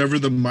 Whatever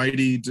the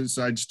mighty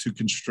decides to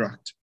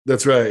construct.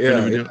 That's right.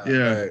 Yeah.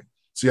 Right.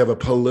 So you have a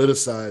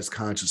politicized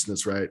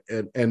consciousness, right?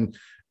 And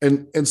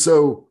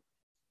so,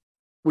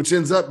 which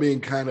ends up being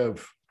kind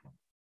of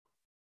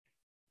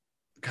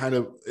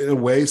in a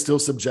way still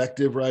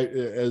subjective, right?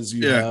 As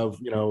you have,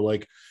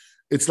 like,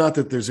 it's not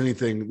that there's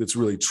anything that's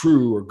really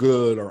true or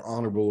good or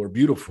honorable or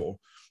beautiful.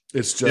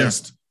 It's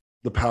just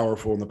the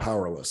powerful and the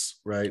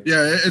powerless, right?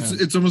 Yeah,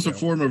 it's almost a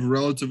form of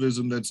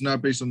relativism that's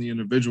not based on the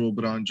individual,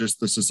 but on just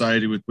the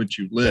society with which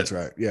you live. That's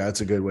right. Yeah,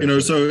 that's a good way.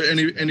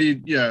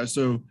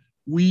 So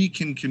we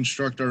can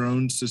construct our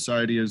own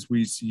society as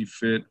we see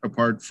fit,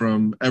 apart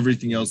from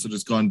everything else that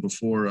has gone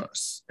before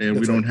us, and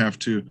we don't have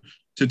to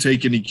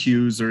take any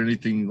cues or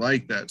anything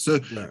like that. So,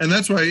 and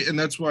that's why,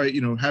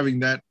 having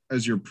that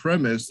as your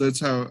premise, that's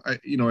how I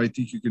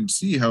think you can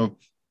see how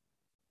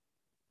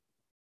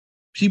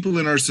people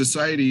in our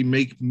society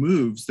make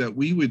moves that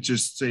we would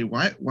just say,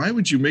 why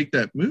would you make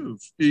that move?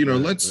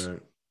 Let's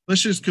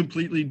just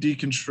completely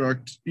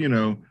deconstruct,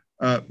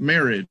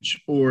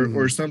 marriage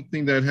or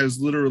something that has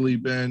literally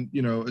been,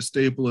 a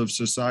staple of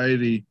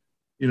society,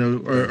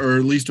 or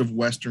at least of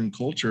Western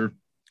culture.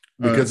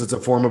 Because it's a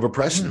form of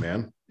oppression,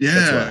 man.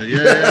 Yeah.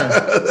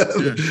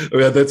 I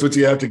mean, that's what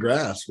you have to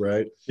grasp,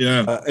 right?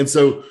 Yeah. And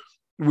so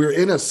we're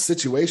in a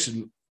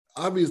situation,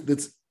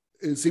 it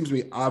seems to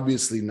me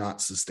obviously not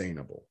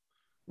sustainable.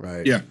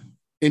 Right. Yeah.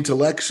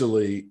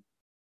 Intellectually,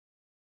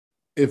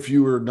 if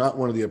you are not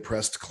one of the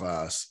oppressed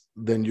class,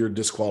 then you're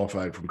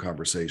disqualified from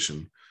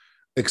conversation,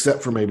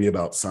 except for maybe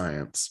about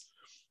science.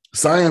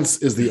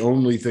 Science is the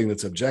only thing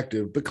that's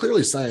objective, but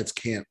clearly science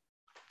can't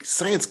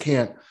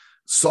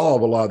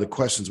solve a lot of the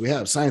questions we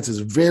have. Science is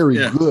very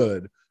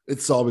good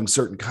at solving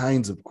certain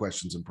kinds of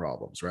questions and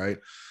problems, right?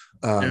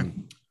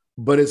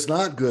 But it's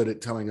not good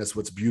at telling us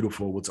what's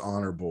beautiful, what's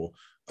honorable,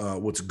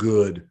 what's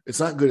good. It's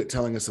not good at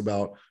telling us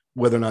about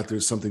whether or not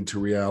there's something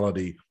to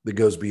reality that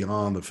goes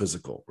beyond the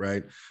physical,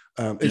 right?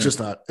 It's just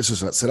not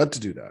set up to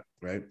do that,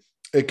 right?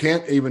 It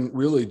can't even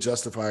really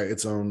justify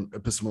its own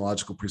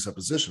epistemological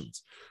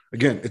presuppositions.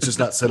 Again, it's just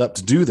not set up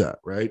to do that,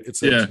 right?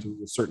 It's set up to do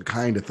a certain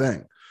kind of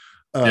thing.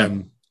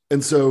 And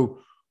so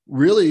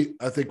really,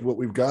 I think what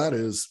we've got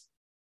is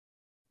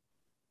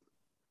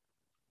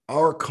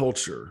our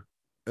culture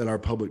and our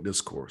public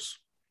discourse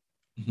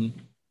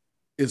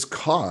is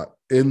caught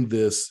in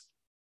this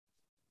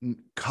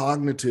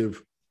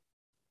cognitive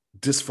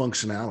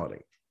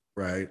dysfunctionality,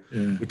 right?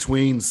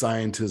 Between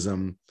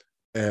scientism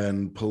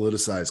and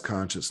politicized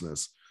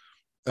consciousness,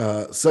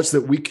 such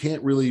that we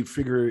can't really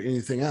figure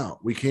anything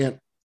out. We can't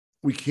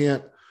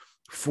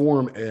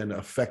form an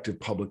effective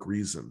public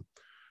reason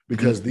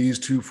because these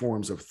two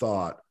forms of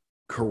thought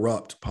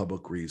corrupt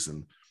public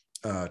reason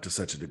to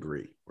such a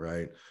degree,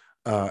 right?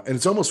 And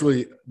it's almost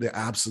really the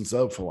absence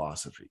of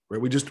philosophy,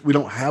 right? We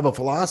don't have a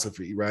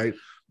philosophy, right,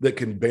 that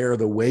can bear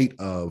the weight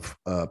of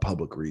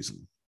public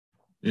reason.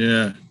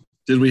 Yeah.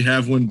 Did we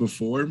have one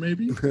before?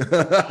 Maybe.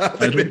 I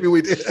think maybe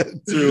we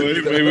did.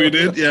 Maybe we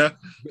did. Yeah.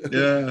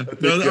 Yeah.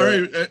 Think, All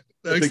right.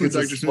 I think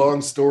it's a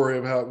long story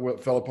of how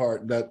it fell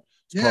apart. That's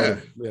part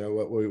of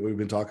what we've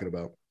been talking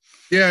about.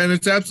 Yeah, and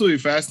it's absolutely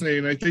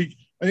fascinating. I think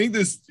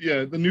this.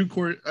 Yeah, the new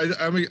course.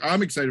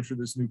 I'm excited for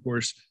this new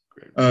course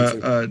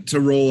to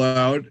roll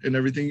out and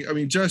everything. I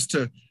mean, just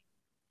to,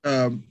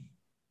 I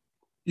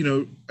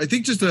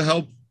think just to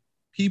help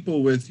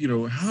people with,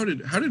 how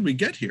did we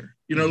get here?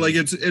 Like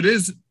it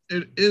is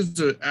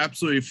an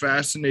absolutely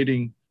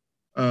fascinating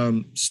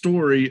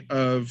story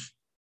of,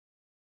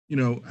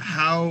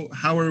 how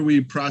are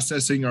we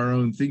processing our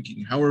own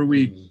thinking? How are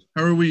we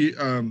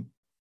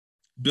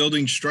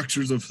building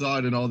structures of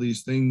thought and all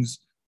these things?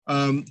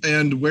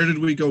 And where did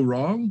we go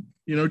wrong?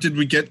 Did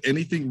we get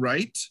anything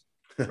right?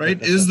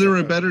 Right? Is there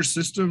a better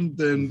system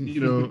than,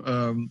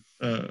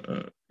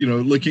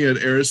 looking at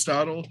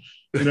Aristotle,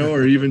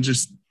 or even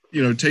just,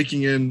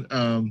 taking in,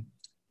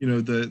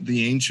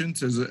 the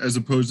ancients as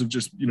opposed to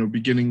just,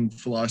 beginning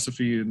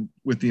philosophy and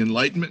with the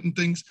Enlightenment and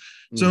things.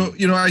 So,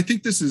 I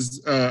think this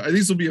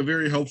will be a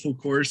very helpful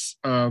course.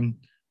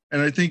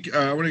 And I think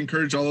I want to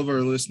encourage all of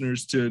our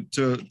listeners to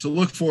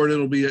look for it.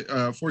 It'll be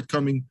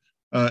forthcoming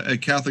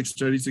at Catholic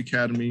Studies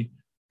Academy,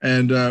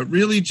 and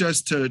really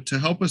just to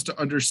help us to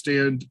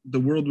understand the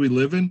world we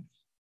live in,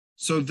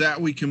 so that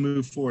we can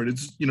move forward.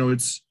 It's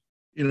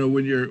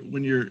when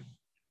you're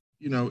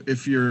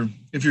if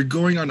you're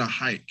going on a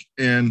hike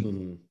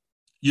and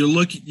you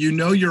look,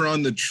 you're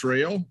on the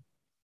trail,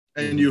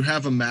 and you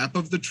have a map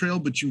of the trail,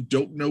 but you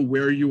don't know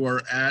where you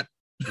are at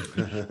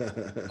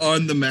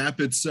on the map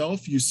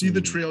itself. You see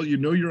the trail,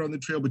 you're on the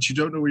trail, but you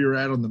don't know where you're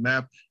at on the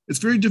map. It's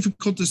very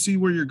difficult to see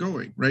where you're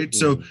going, right?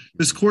 So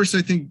this course,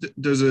 I think,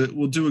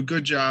 will do a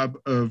good job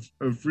of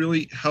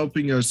really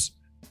helping us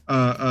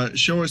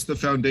show us the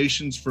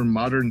foundations for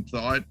modern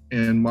thought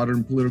and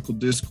modern political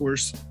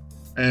discourse.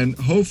 And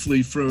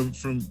hopefully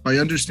by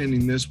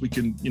understanding this, we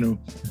can,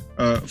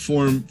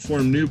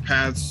 form new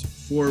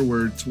paths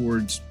forward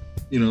towards,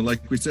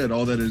 like we said,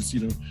 all that is,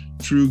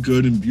 true,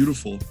 good, and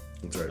beautiful.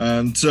 That's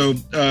right. So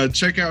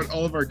check out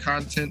all of our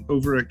content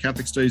over at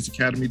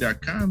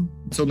CatholicStudiesAcademy.com.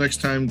 Until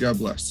next time, God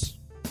bless.